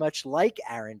very much like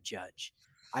Aaron Judge.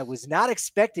 I was not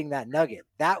expecting that nugget.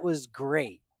 That was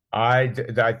great. I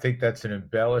think that's an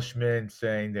embellishment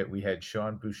saying that we had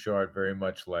Sean Bouchard very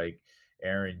much like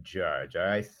Aaron Judge.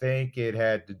 I think it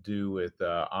had to do with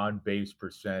on base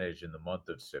percentage in the month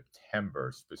of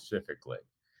September specifically.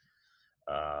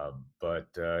 But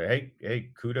hey,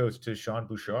 kudos to Sean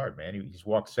Bouchard, man. He's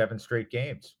walked 7 straight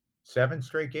games. 7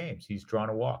 straight games. He's drawn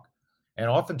a walk, and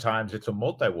oftentimes it's a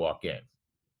multi-walk game.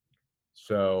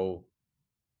 So,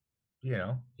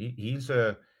 he's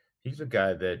a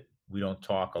guy that we don't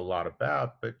talk a lot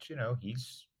about, but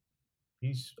he's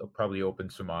probably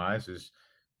opened some eyes as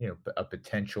a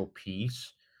potential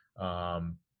piece.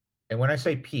 And when I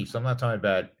say piece, I'm not talking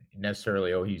about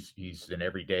necessarily, he's an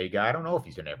everyday guy. I don't know if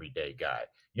he's an everyday guy.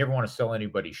 You never want to sell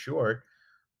anybody short,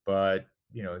 but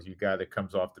as a guy that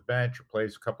comes off the bench or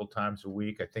plays a couple times a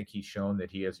week, I think he's shown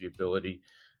that he has the ability,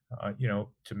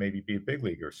 to maybe be a big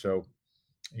leaguer. So,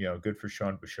 good for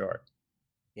Sean Bouchard.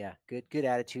 Yeah, good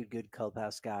attitude, good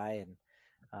clubhouse guy, and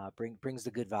brings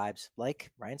the good vibes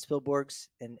like Ryan Spilborghs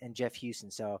and Jeff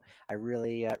Houston. So I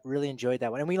really enjoyed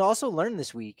that one, and we also learned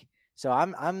this week. So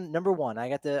I'm number one.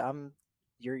 I'm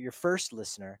your first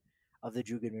listener of the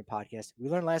Drew Goodman podcast. We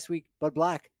learned last week Bud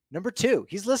Black number 2.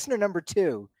 He's listener number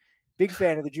 2. Big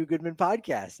fan of the Drew Goodman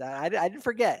podcast. I didn't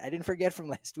forget. I didn't forget from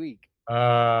last week.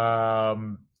 Yeah,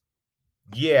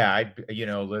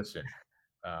 listen.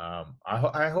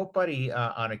 I hope Buddy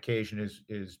on occasion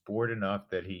is bored enough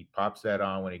that he pops that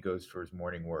on when he goes for his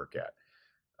morning workout.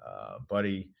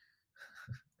 Buddy's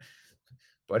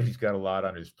got a lot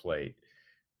on his plate,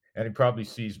 and he probably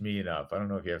sees me enough. I don't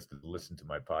know if he has to listen to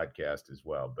my podcast as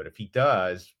well, but if he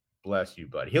does, bless you,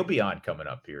 Buddy. He'll be on coming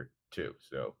up here too.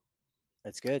 So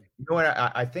that's good. You know what?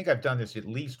 I think I've done this at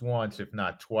least once, if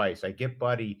not twice. I get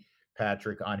Buddy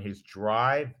Patrick on his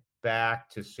drive back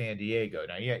to San Diego.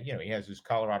 Now, he has his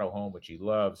Colorado home, which he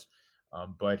loves,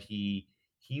 but he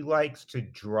likes to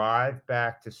drive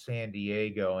back to San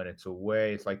Diego, and it's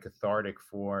like cathartic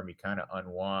for him. He kind of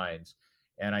unwinds.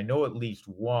 And I know at least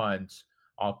once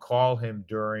I'll call him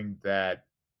during that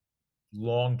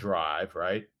long drive,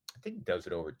 right? I think he does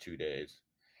it over 2 days.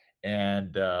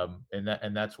 And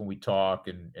that's when we talk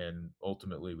and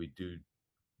ultimately we do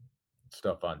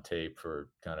stuff on tape for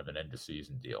kind of an end of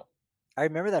season deal. I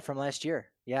remember that from last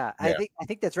year. Yeah. I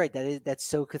think that's right. That's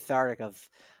so cathartic of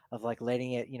like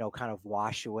letting it, kind of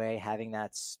wash away, having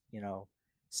that,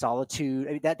 solitude.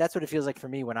 I mean, that's what it feels like for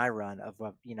me when I run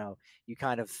you're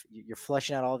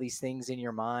flushing out all these things in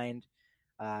your mind.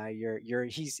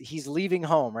 He's leaving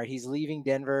home, right? He's leaving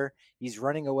Denver. He's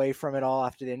running away from it all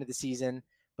after the end of the season.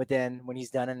 But then when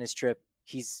he's done on his trip,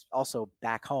 he's also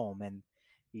back home and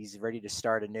he's ready to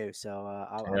start anew. So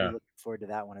I'll be looking forward to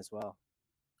that one as well.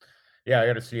 Yeah, I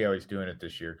got to see how he's doing it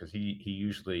this year because he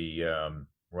usually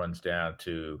runs down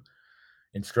to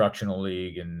Instructional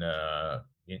League and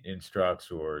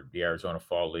Instructs or the Arizona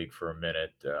Fall League for a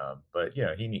minute. But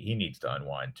he needs to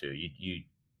unwind too. You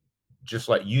just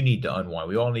like you need to unwind.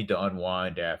 We all need to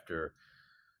unwind after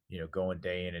going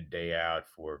day in and day out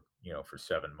for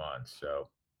 7 months. So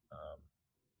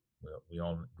we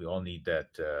all need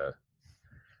that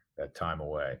time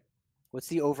away. What's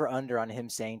the over under on him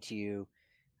saying to you,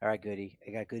 all right, Goody,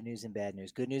 I got good news and bad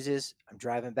news. Good news is I'm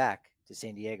driving back to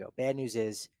San Diego. Bad news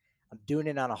is I'm doing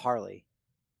it on a Harley.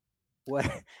 What?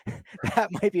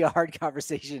 That might be a hard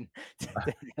conversation to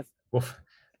have. Well,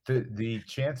 the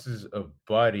chances of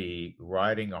Buddy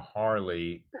riding a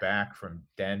Harley back from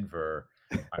Denver,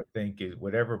 I think is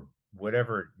whatever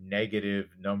negative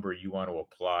number you want to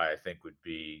apply, I think would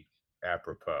be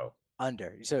apropos.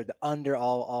 Under. So the under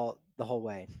all the whole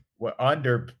way. Well,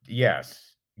 under,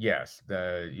 yes.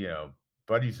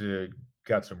 Buddy's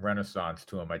got some renaissance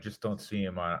to him. I just don't see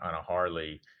him on a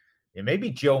Harley. And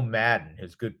maybe Joe Madden,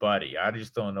 his good buddy. I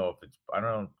just don't know if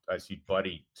I see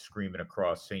Buddy screaming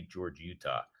across St. George,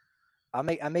 Utah.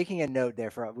 I'm making a note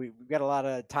there for we've got a lot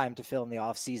of time to fill in the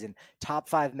off season. Top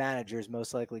 5 managers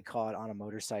most likely caught on a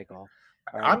motorcycle.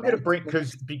 All right, I'm going to Madison bring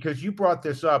Circus. because you brought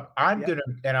this up. I'm Yep. going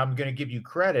to and I'm going to give you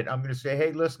credit. I'm going to say,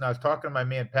 hey, listen, I was talking to my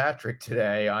man Patrick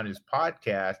today on his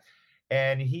podcast,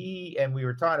 and we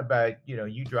were talking about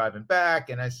you driving back,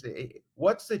 and I say,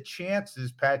 what's the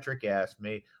chances? Patrick asked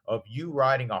me of you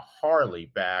riding a Harley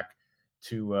back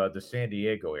to the San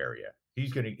Diego area.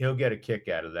 He'll get a kick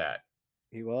out of that.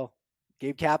 He will.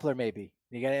 Gabe Kapler, maybe.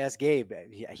 You got to ask Gabe.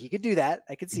 He could do that.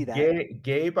 I could see that.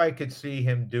 Gabe, I could see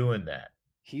him doing that.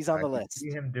 He's on I the could list.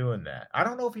 see him doing that. I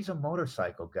don't know if he's a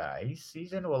motorcycle guy.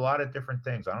 He's into a lot of different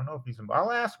things. I don't know if he's.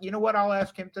 I'll ask. You know what? I'll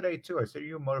ask him today too. I said, "Are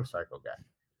you a motorcycle guy?"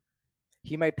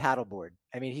 He might paddleboard.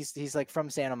 I mean, he's like from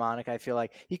Santa Monica. I feel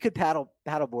like he could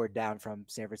paddleboard down from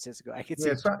San Francisco. I could see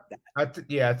that.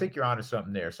 I think you're onto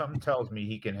something there. Something tells me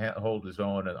he can hold his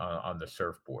own on the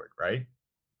surfboard, right?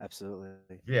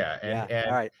 Absolutely. Yeah, and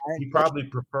all right. he probably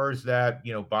prefers that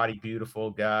body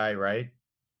beautiful guy, right?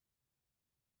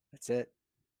 That's it.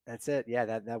 Yeah,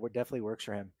 that would definitely works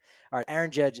for him. All right,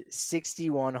 Aaron Judge,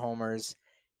 61 homers,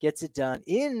 gets it done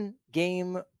in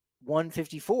game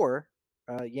 154.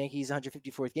 Yankees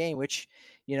 154th game, which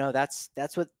that's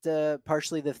what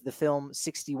partially the film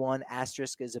 61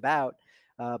 asterisk is about.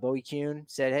 Bowie Kuhn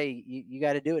said, hey, you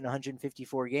got to do it in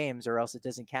 154 games or else it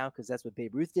doesn't count, because that's what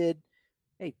Babe Ruth did.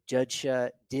 Hey, Judge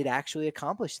did actually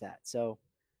accomplish that. So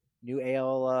new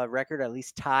AL record, at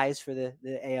least ties for the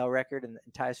AL record and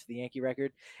ties for the Yankee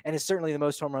record, and is certainly the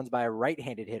most home runs by a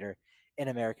right-handed hitter in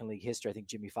American League history. I think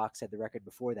Jimmy Fox had the record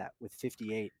before that with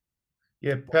 58.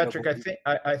 Yeah, Patrick,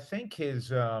 I think his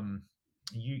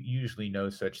you usually know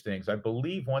such things. I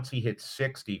believe once he hit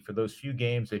 60 for those few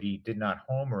games that he did not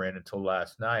homer in until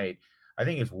last night, I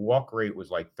think his walk rate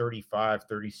was like 35,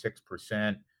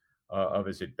 36% of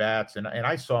his at bats. And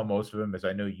I saw most of them, as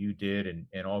I know you did,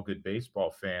 and all good baseball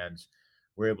fans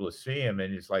were able to see him.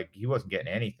 And it's like he wasn't getting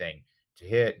anything to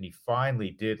hit. And he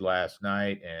finally did last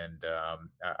night. And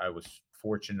I was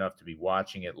fortunate enough to be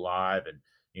watching it live. And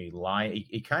he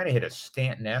kind of hit a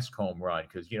Stanton-esque home run,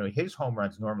 because his home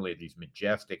runs normally are these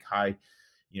majestic high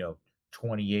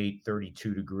 28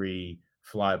 32 degree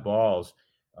fly balls,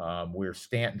 where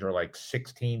Stanton's are like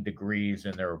 16 degrees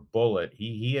and they're a bullet.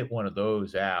 He hit one of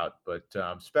those out, but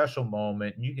special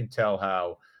moment, and you can tell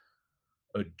how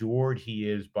adored he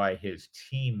is by his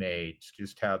teammates,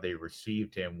 just how they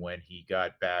received him when he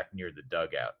got back near the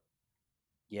dugout.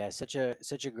 Yeah, such a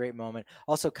great moment.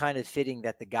 Also, kind of fitting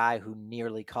that the guy who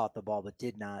nearly caught the ball but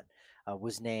did not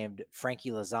was named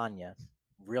Frankie Lasagna,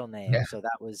 real name. Yeah. So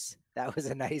that was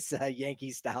a nice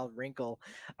Yankee style wrinkle.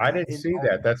 I didn't see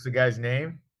that. That's the guy's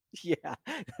name. Yeah.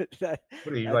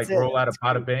 What do you like? Roll out a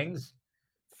pot of bings?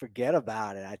 Forget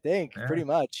about it. I think pretty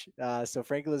much. So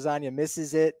Frankie Lasagna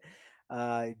misses it.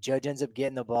 Judge ends up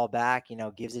getting the ball back.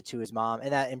 Gives it to his mom,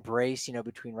 and that embrace,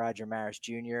 between Roger Maris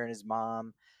Jr. and his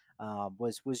mom.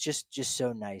 Was just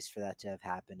so nice for that to have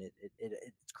happened.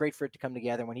 It's great for it to come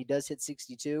together. When he does hit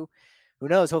 62, who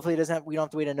knows? Hopefully, we don't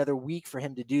have to wait another week for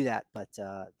him to do that. But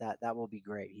that will be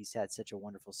great. He's had such a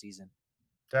wonderful season.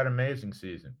 He's had an amazing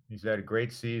season. He's had a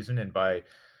great season, and by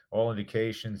all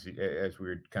indications, as we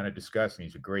were kind of discussing,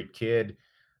 he's a great kid.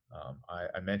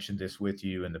 I mentioned this with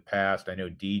you in the past. I know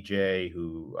DJ,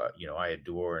 who I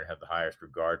adore and have the highest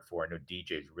regard for. I know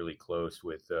DJ is really close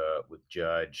with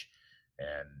Judge,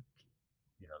 and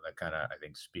that kind of, I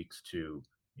think, speaks to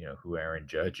who Aaron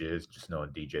Judge is, just knowing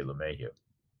DJ LeMahieu.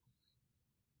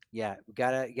 Yeah, you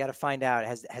gotta find out.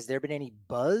 Has there been any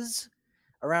buzz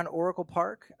around Oracle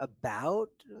Park about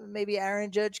maybe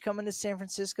Aaron Judge coming to San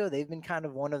Francisco? They've been kind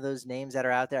of one of those names that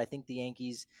are out there. I think the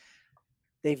Yankees,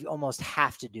 they've almost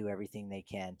have to do everything they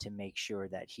can to make sure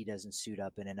that he doesn't suit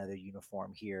up in another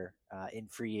uniform here in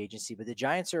free agency. But the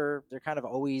Giants they're kind of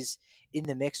always in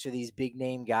the mix for these big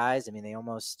name guys. I mean, they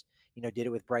almost did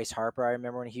it with Bryce Harper. I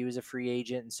remember when he was a free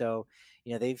agent, and so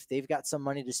they've got some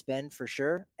money to spend for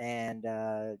sure. And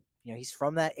he's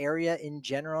from that area in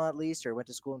general, at least, or went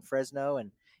to school in Fresno,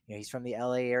 and he's from the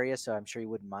LA area, so I'm sure he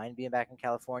wouldn't mind being back in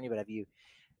California. But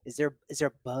is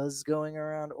there buzz going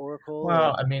around Oracle?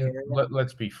 Well, I mean,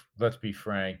 let's be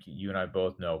frank. You and I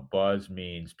both know buzz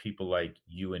means people like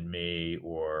you and me,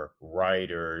 or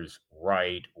writers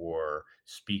write or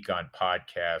speak on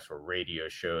podcasts or radio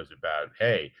shows about,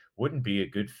 hey, wouldn't be a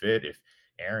good fit if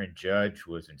Aaron Judge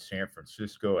was in San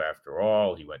Francisco. After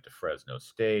all, he went to Fresno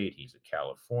State. He's a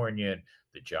Californian.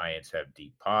 The Giants have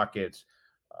deep pockets.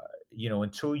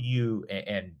 Until you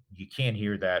can't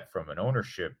hear that from an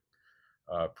ownership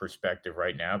perspective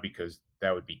right now, because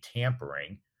that would be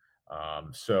tampering.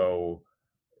 So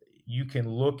you can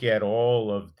look at all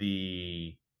of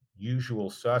the usual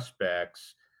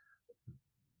suspects,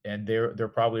 and they're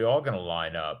probably all going to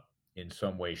line up in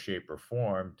some way, shape, or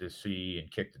form to see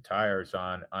and kick the tires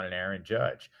on an Aaron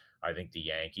Judge. I think the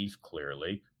Yankees,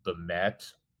 clearly, the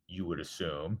Mets, you would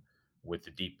assume, with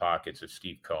the deep pockets of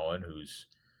Steve Cohen, who's,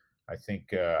 I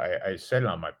think I said it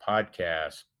on my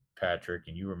podcast, Patrick,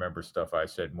 and you remember stuff I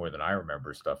said more than I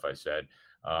remember stuff I said.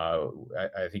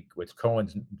 I think it's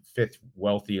Cohen's fifth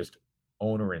wealthiest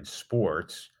owner in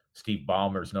sports. Steve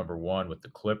Ballmer's number one with the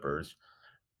Clippers.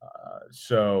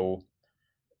 So,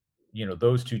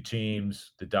 those two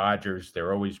teams, the Dodgers,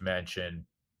 they're always mentioned,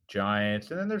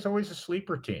 Giants, and then there's always a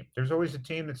sleeper team. There's always a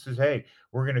team that says, "Hey,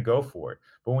 we're going to go for it."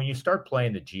 But when you start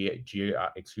playing the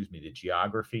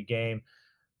geography game,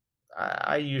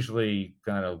 I usually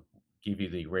kind of give you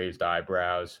the raised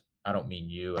eyebrows. I don't mean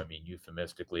you. I mean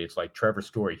euphemistically. It's like Trevor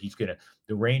Story.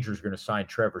 The Rangers are going to sign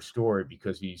Trevor Story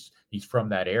because he's from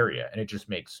that area, and it just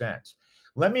makes sense.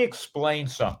 Let me explain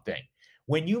something.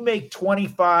 When you make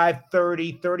 25,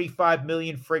 30, 35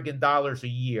 million friggin' dollars a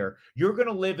year, you're going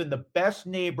to live in the best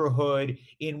neighborhood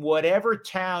in whatever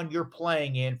town you're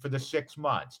playing in for the 6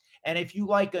 months. And if you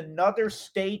like another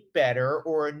state better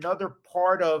or another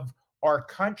part of our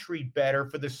country better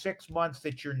for the 6 months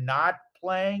that you're not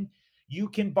playing, you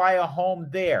can buy a home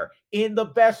there in the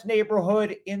best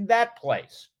neighborhood in that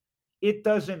place. It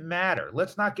doesn't matter.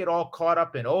 Let's not get all caught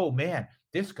up in, oh man,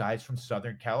 this guy's from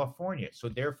Southern California, so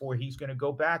therefore he's going to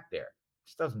go back there.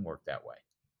 This doesn't work that way.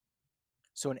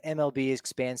 So when MLB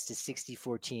expands to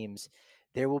 64 teams,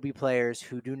 there will be players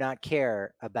who do not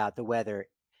care about the weather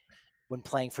when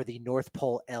playing for the North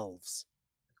Pole Elves.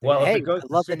 Well, hey, if it goes I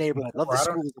love the neighborhood, love the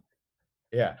schools.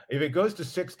 Yeah, if it goes to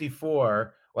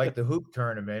 64, like the hoop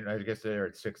tournament, I guess they're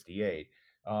at 68.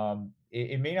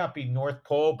 It may not be North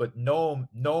Pole, but Nome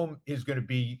is going to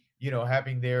be,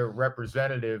 having their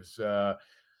representatives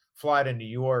fly to New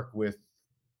York with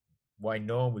why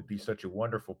Nome would be such a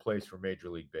wonderful place for Major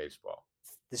League Baseball.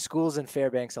 The schools in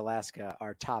Fairbanks, Alaska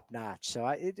are top notch. So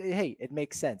it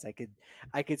makes sense.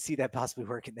 I could see that possibly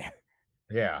working there.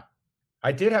 Yeah.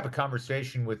 I did have a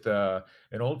conversation with an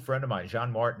old friend of mine,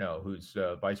 Jean Martineau, who's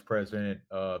vice president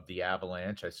of the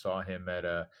Avalanche. I saw him at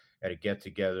a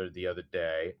get-together the other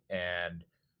day, and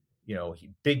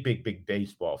big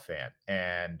baseball fan.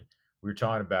 And we were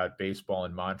talking about baseball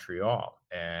in Montreal,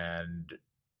 and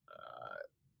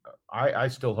I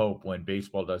still hope when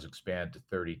baseball does expand to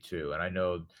 32, and I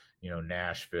know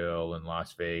Nashville and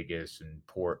Las Vegas and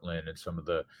Portland and some of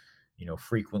the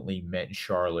frequently mentioned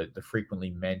Charlotte, the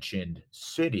frequently mentioned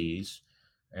cities,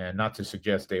 and not to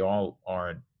suggest they all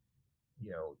aren't,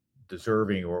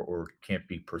 deserving or can't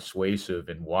be persuasive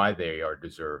in why they are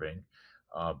deserving.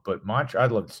 But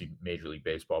I'd love to see Major League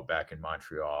Baseball back in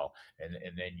Montreal, and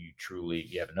then you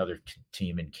have another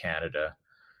team in Canada.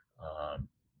 In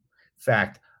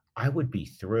fact, I would be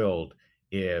thrilled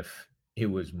if it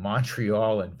was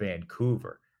Montreal and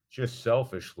Vancouver, just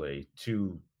selfishly,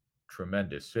 two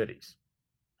tremendous cities.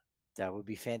 That would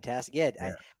be fantastic.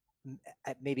 Yeah.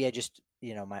 Maybe I just,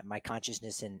 my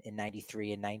consciousness in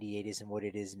 93 and 98 isn't what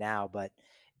it is now, but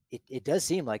it does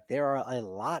seem like there are a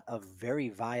lot of very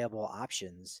viable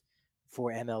options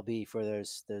for MLB for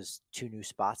those two new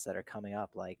spots that are coming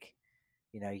up. Like,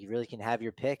 you really can have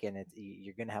your pick, and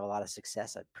you're going to have a lot of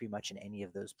success at pretty much in any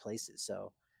of those places.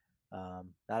 So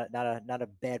not a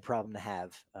bad problem to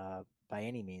have by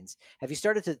any means. Have you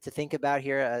started to think about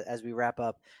here as we wrap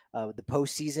up the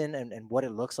postseason and what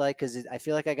it looks like? Because I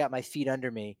feel like I got my feet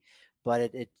under me, but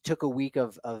it took a week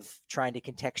of trying to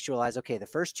contextualize. Okay, the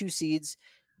first two seeds,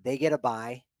 they get a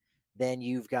bye. Then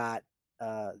you've got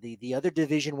the other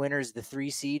division winners, the 3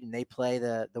 seed, and they play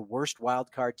the worst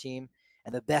wild card team,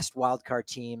 and the best wild card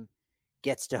team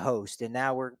gets to host. And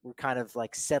now we're kind of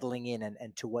like settling in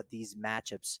and to what these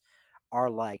matchups are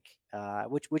like,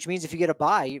 which means if you get a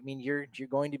bye, I mean you're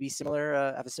going to be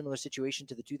have a similar situation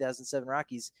to the 2007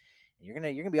 Rockies, and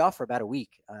you're gonna be off for about a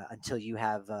week until you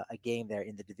have a game there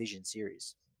in the division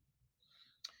series.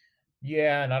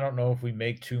 Yeah, and I don't know if we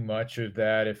make too much of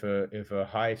that. If a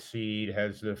high seed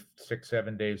has the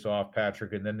 6-7 days off,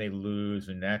 Patrick, and then they lose,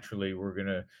 and naturally we're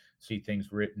gonna see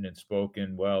things written and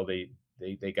spoken. Well, they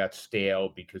got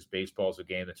stale because baseball's a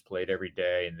game that's played every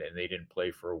day, and they didn't play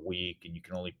for a week, and you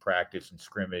can only practice and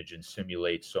scrimmage and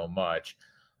simulate so much.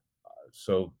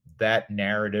 So that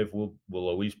narrative will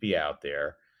always be out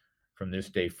there from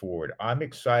this day forward. I'm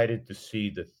excited to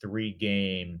see the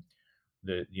 3-game,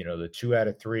 the 2 out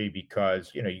of 3,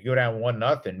 because you go down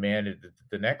 1-0, man.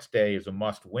 The next day is a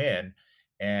must win,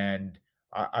 and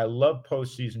I love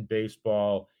postseason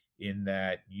baseball in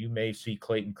that you may see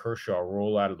Clayton Kershaw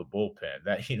roll out of the bullpen,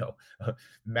 that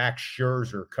Max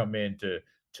Scherzer come in to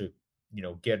to,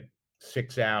 get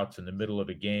 6 outs in the middle of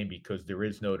a game because there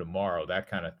is no tomorrow, that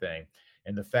kind of thing.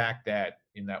 And the fact that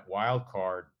in that wild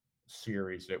card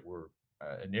series that we're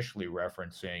initially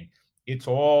referencing, it's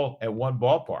all at one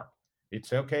ballpark.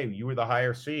 It's okay. You were the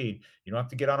higher seed. You don't have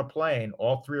to get on a plane.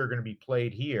 All three are going to be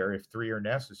played here if three are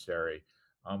necessary.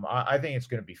 I think it's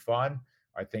going to be fun.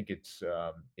 I think it's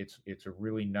a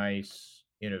really nice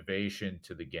innovation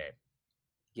to the game.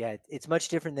 Yeah, it's much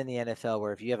different than the NFL,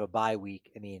 where if you have a bye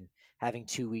week, I mean, having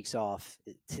 2 weeks off,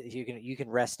 you can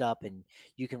rest up and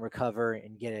you can recover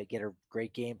and get a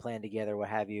great game plan together, what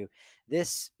have you.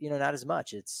 This, not as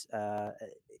much.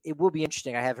 It will be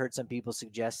interesting. I have heard some people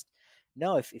suggest,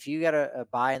 no, if you got a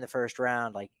bye in the first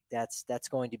round, like that's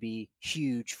going to be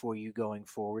huge for you going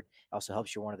forward. It also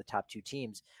helps you're one of the top 2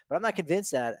 teams. But I'm not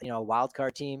convinced that a wild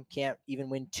card team can't even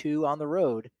win 2 on the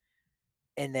road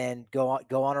and then go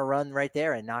on a run right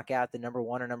there and knock out the number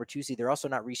 1 or number 2 seed. They're also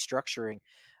not restructuring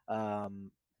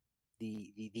the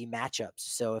matchups.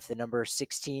 So if the number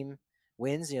 6 team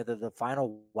wins, the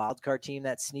final wild card team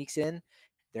that sneaks in,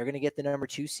 they're going to get the number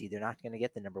 2 seed. They're not going to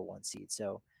get the number 1 seed.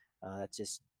 So that's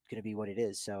just going to be what it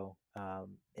is. So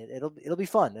it'll be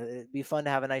fun. It'll be fun to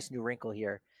have a nice new wrinkle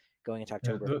here going into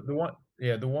October.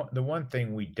 The one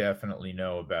thing we definitely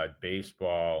know about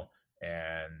baseball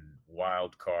and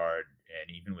wild card,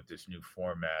 and even with this new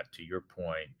format, to your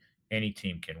point, any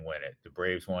team can win it. The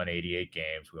Braves won 88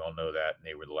 games. We all know that, and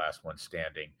they were the last one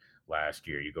standing last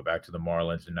year. You go back to the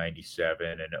Marlins in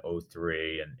 97 and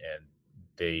 03, and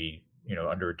they,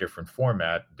 under a different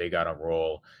format, they got on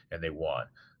roll and they won.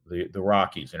 The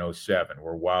Rockies in 07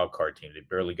 were a wild card team. They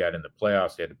barely got in the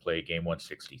playoffs. They had to play game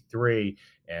 163,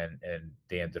 and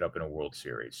they ended up in a World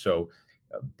Series. So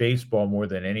baseball, more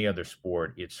than any other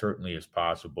sport, it certainly is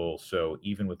possible. So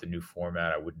even with the new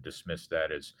format, I wouldn't dismiss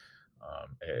that as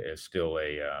still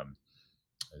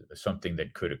something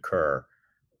that could occur.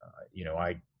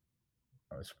 I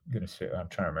was going to say, I'm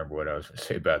trying to remember what I was going to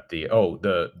say about the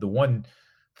one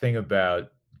thing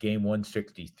about game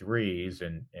 163s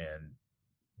and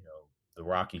the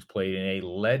Rockies played in a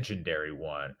legendary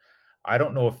one. I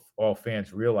don't know if all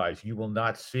fans realize you will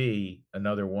not see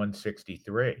another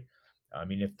 163. I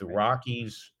mean, if the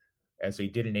Rockies, as they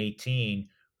did in 18,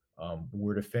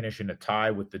 were to finish in a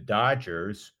tie with the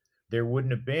Dodgers, there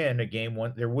wouldn't be a game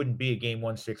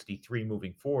 163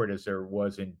 moving forward as there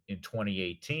was in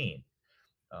 2018.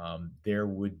 There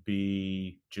would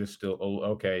be just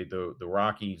the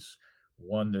Rockies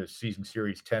won the season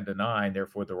series 10-9,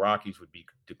 therefore the Rockies would be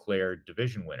declared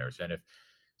division winners. And if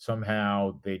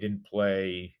somehow they didn't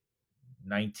play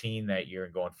 19 that year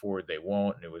and going forward they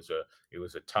won't, and it was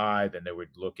a tie, then they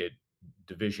would look at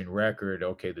division record.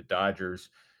 Okay, the Dodgers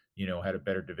had a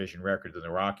better division record than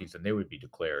the Rockies, and they would be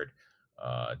declared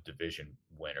division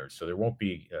winners. So there won't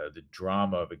be the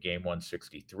drama of a game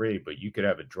 163, but you could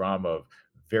have a drama of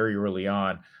very early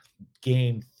on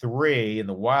game 3 in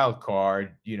the wild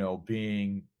card,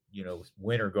 being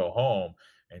win or go home.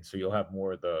 And so you'll have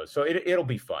more of those. So it'll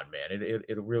be fun, man.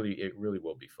 It really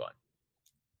will be fun.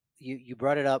 You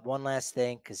brought it up. One last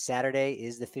thing, because Saturday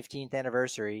is the 15th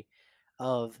anniversary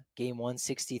of game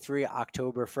 163,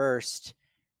 October 1st.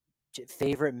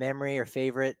 Favorite memory or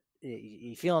favorite?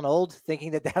 You feeling old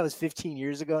thinking that was 15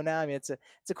 years ago now? I mean, it's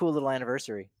a cool little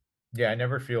anniversary. Yeah, I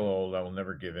never feel old. I will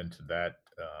never give in to that.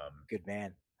 Good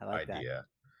man. I like idea. that.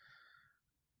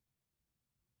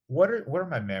 What are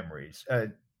my memories?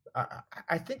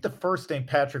 I think the first thing,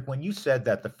 Patrick, when you said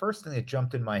that, the first thing that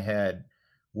jumped in my head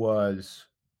was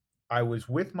I was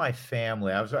with my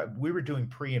family. We were doing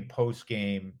pre and post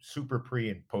game, super pre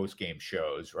and post game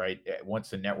shows, right? Once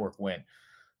the network went,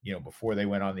 before they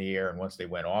went on the air and once they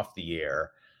went off the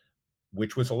air,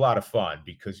 which was a lot of fun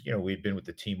because, we'd been with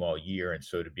the team all year. And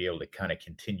so to be able to kind of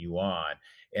continue on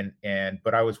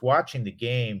but I was watching the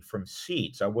game from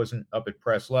seats. I wasn't up at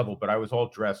press level, but I was all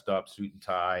dressed up, suit and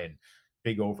tie and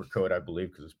big overcoat, I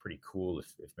believe, because it's pretty cool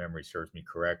if memory serves me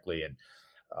correctly. And,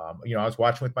 I was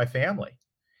watching with my family.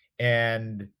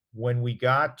 And when we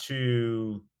got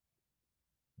to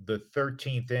the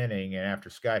 13th inning and after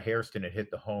Scott Hairston had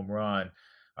hit the home run,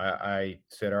 I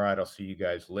said, all right, I'll see you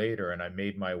guys later. And I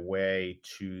made my way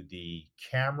to the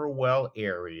camera well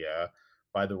area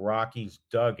by the Rockies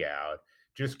dugout,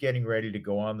 just getting ready to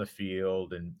go on the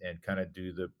field and kind of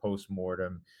do the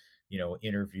postmortem,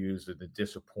 interviews of the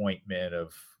disappointment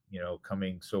of,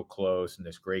 coming so close and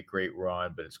this great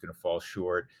run, but it's going to fall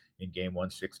short in game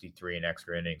 163 in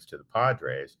extra innings to the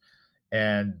Padres.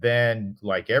 And then,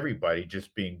 like everybody,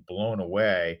 just being blown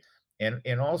away.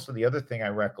 And also the other thing I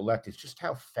recollect is just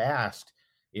how fast,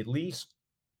 at least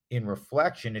in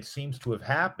reflection, it seems to have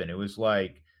happened. It was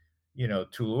like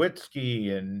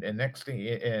Tulowitzki, and next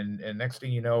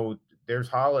thing you know, there's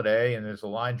Holiday, and there's a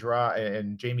line drive,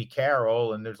 and Jamie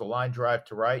Carroll, and there's a line drive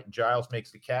to right, and Giles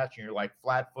makes the catch, and you're like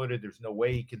flat-footed. There's no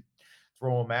way he can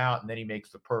throw him out, and then he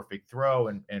makes the perfect throw,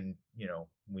 and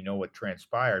we know what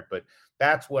transpired. But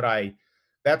that's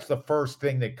the first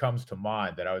thing that comes to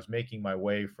mind, that I was making my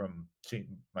way from seeing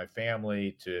my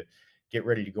family to get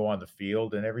ready to go on the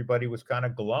field, and everybody was kind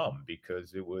of glum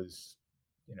because it was,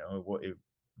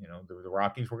 the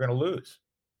Rockies were going to lose.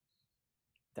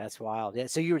 That's wild. Yeah.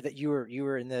 So you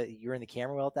were in the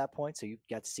camera well at that point, so you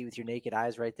got to see with your naked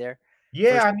eyes right there.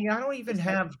 Yeah, I mean, I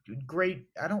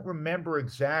don't remember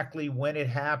exactly when it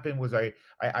happened.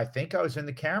 I think I was in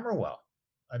the camera well.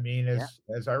 I mean,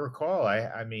 as I recall,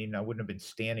 I mean, I wouldn't have been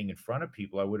standing in front of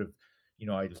people. I would have,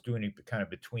 I was doing it kind of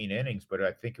between innings, but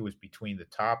I think it was between the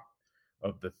top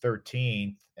of the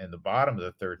 13th and the bottom of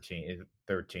the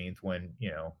 13th when,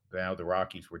 now the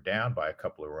Rockies were down by a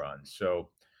couple of runs. So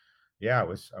yeah, I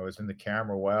was in the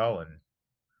camera well, and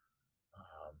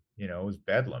it was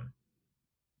bedlam.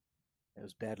 It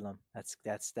was bedlam.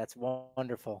 That's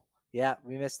wonderful. Yeah,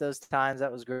 we missed those times.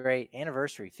 That was great.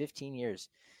 Anniversary, 15 years.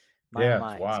 My.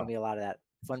 It's gonna be a lot of that.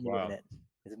 Fun reliving it.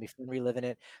 It's gonna be fun reliving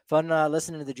it. Fun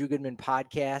listening to the Drew Goodman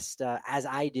podcast, as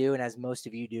I do, and as most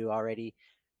of you do already,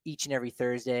 each and every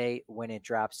Thursday when it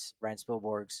drops. Ryan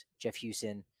Spilborghs, Jeff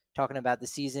Hewson, talking about the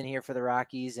season here for the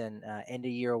Rockies and end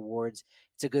of year awards.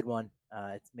 It's a good one.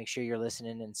 Make sure you're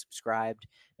listening and subscribed.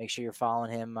 Make sure you're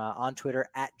following him on Twitter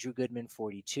at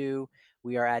DrewGoodman42.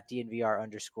 We are at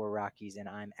DNVR_Rockies, and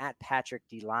I'm at Patrick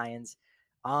D. Lyons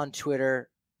on Twitter.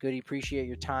 Goody, appreciate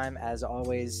your time as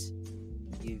always.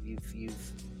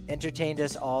 You've entertained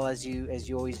us all as you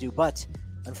always do, but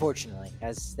unfortunately,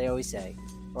 as they always say,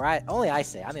 or only I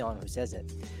say, I'm the only one who says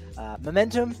it.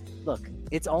 Momentum, look,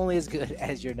 it's only as good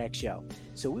as your next show.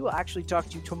 So we will actually talk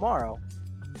to you tomorrow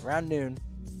around noon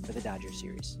for the Dodgers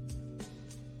series.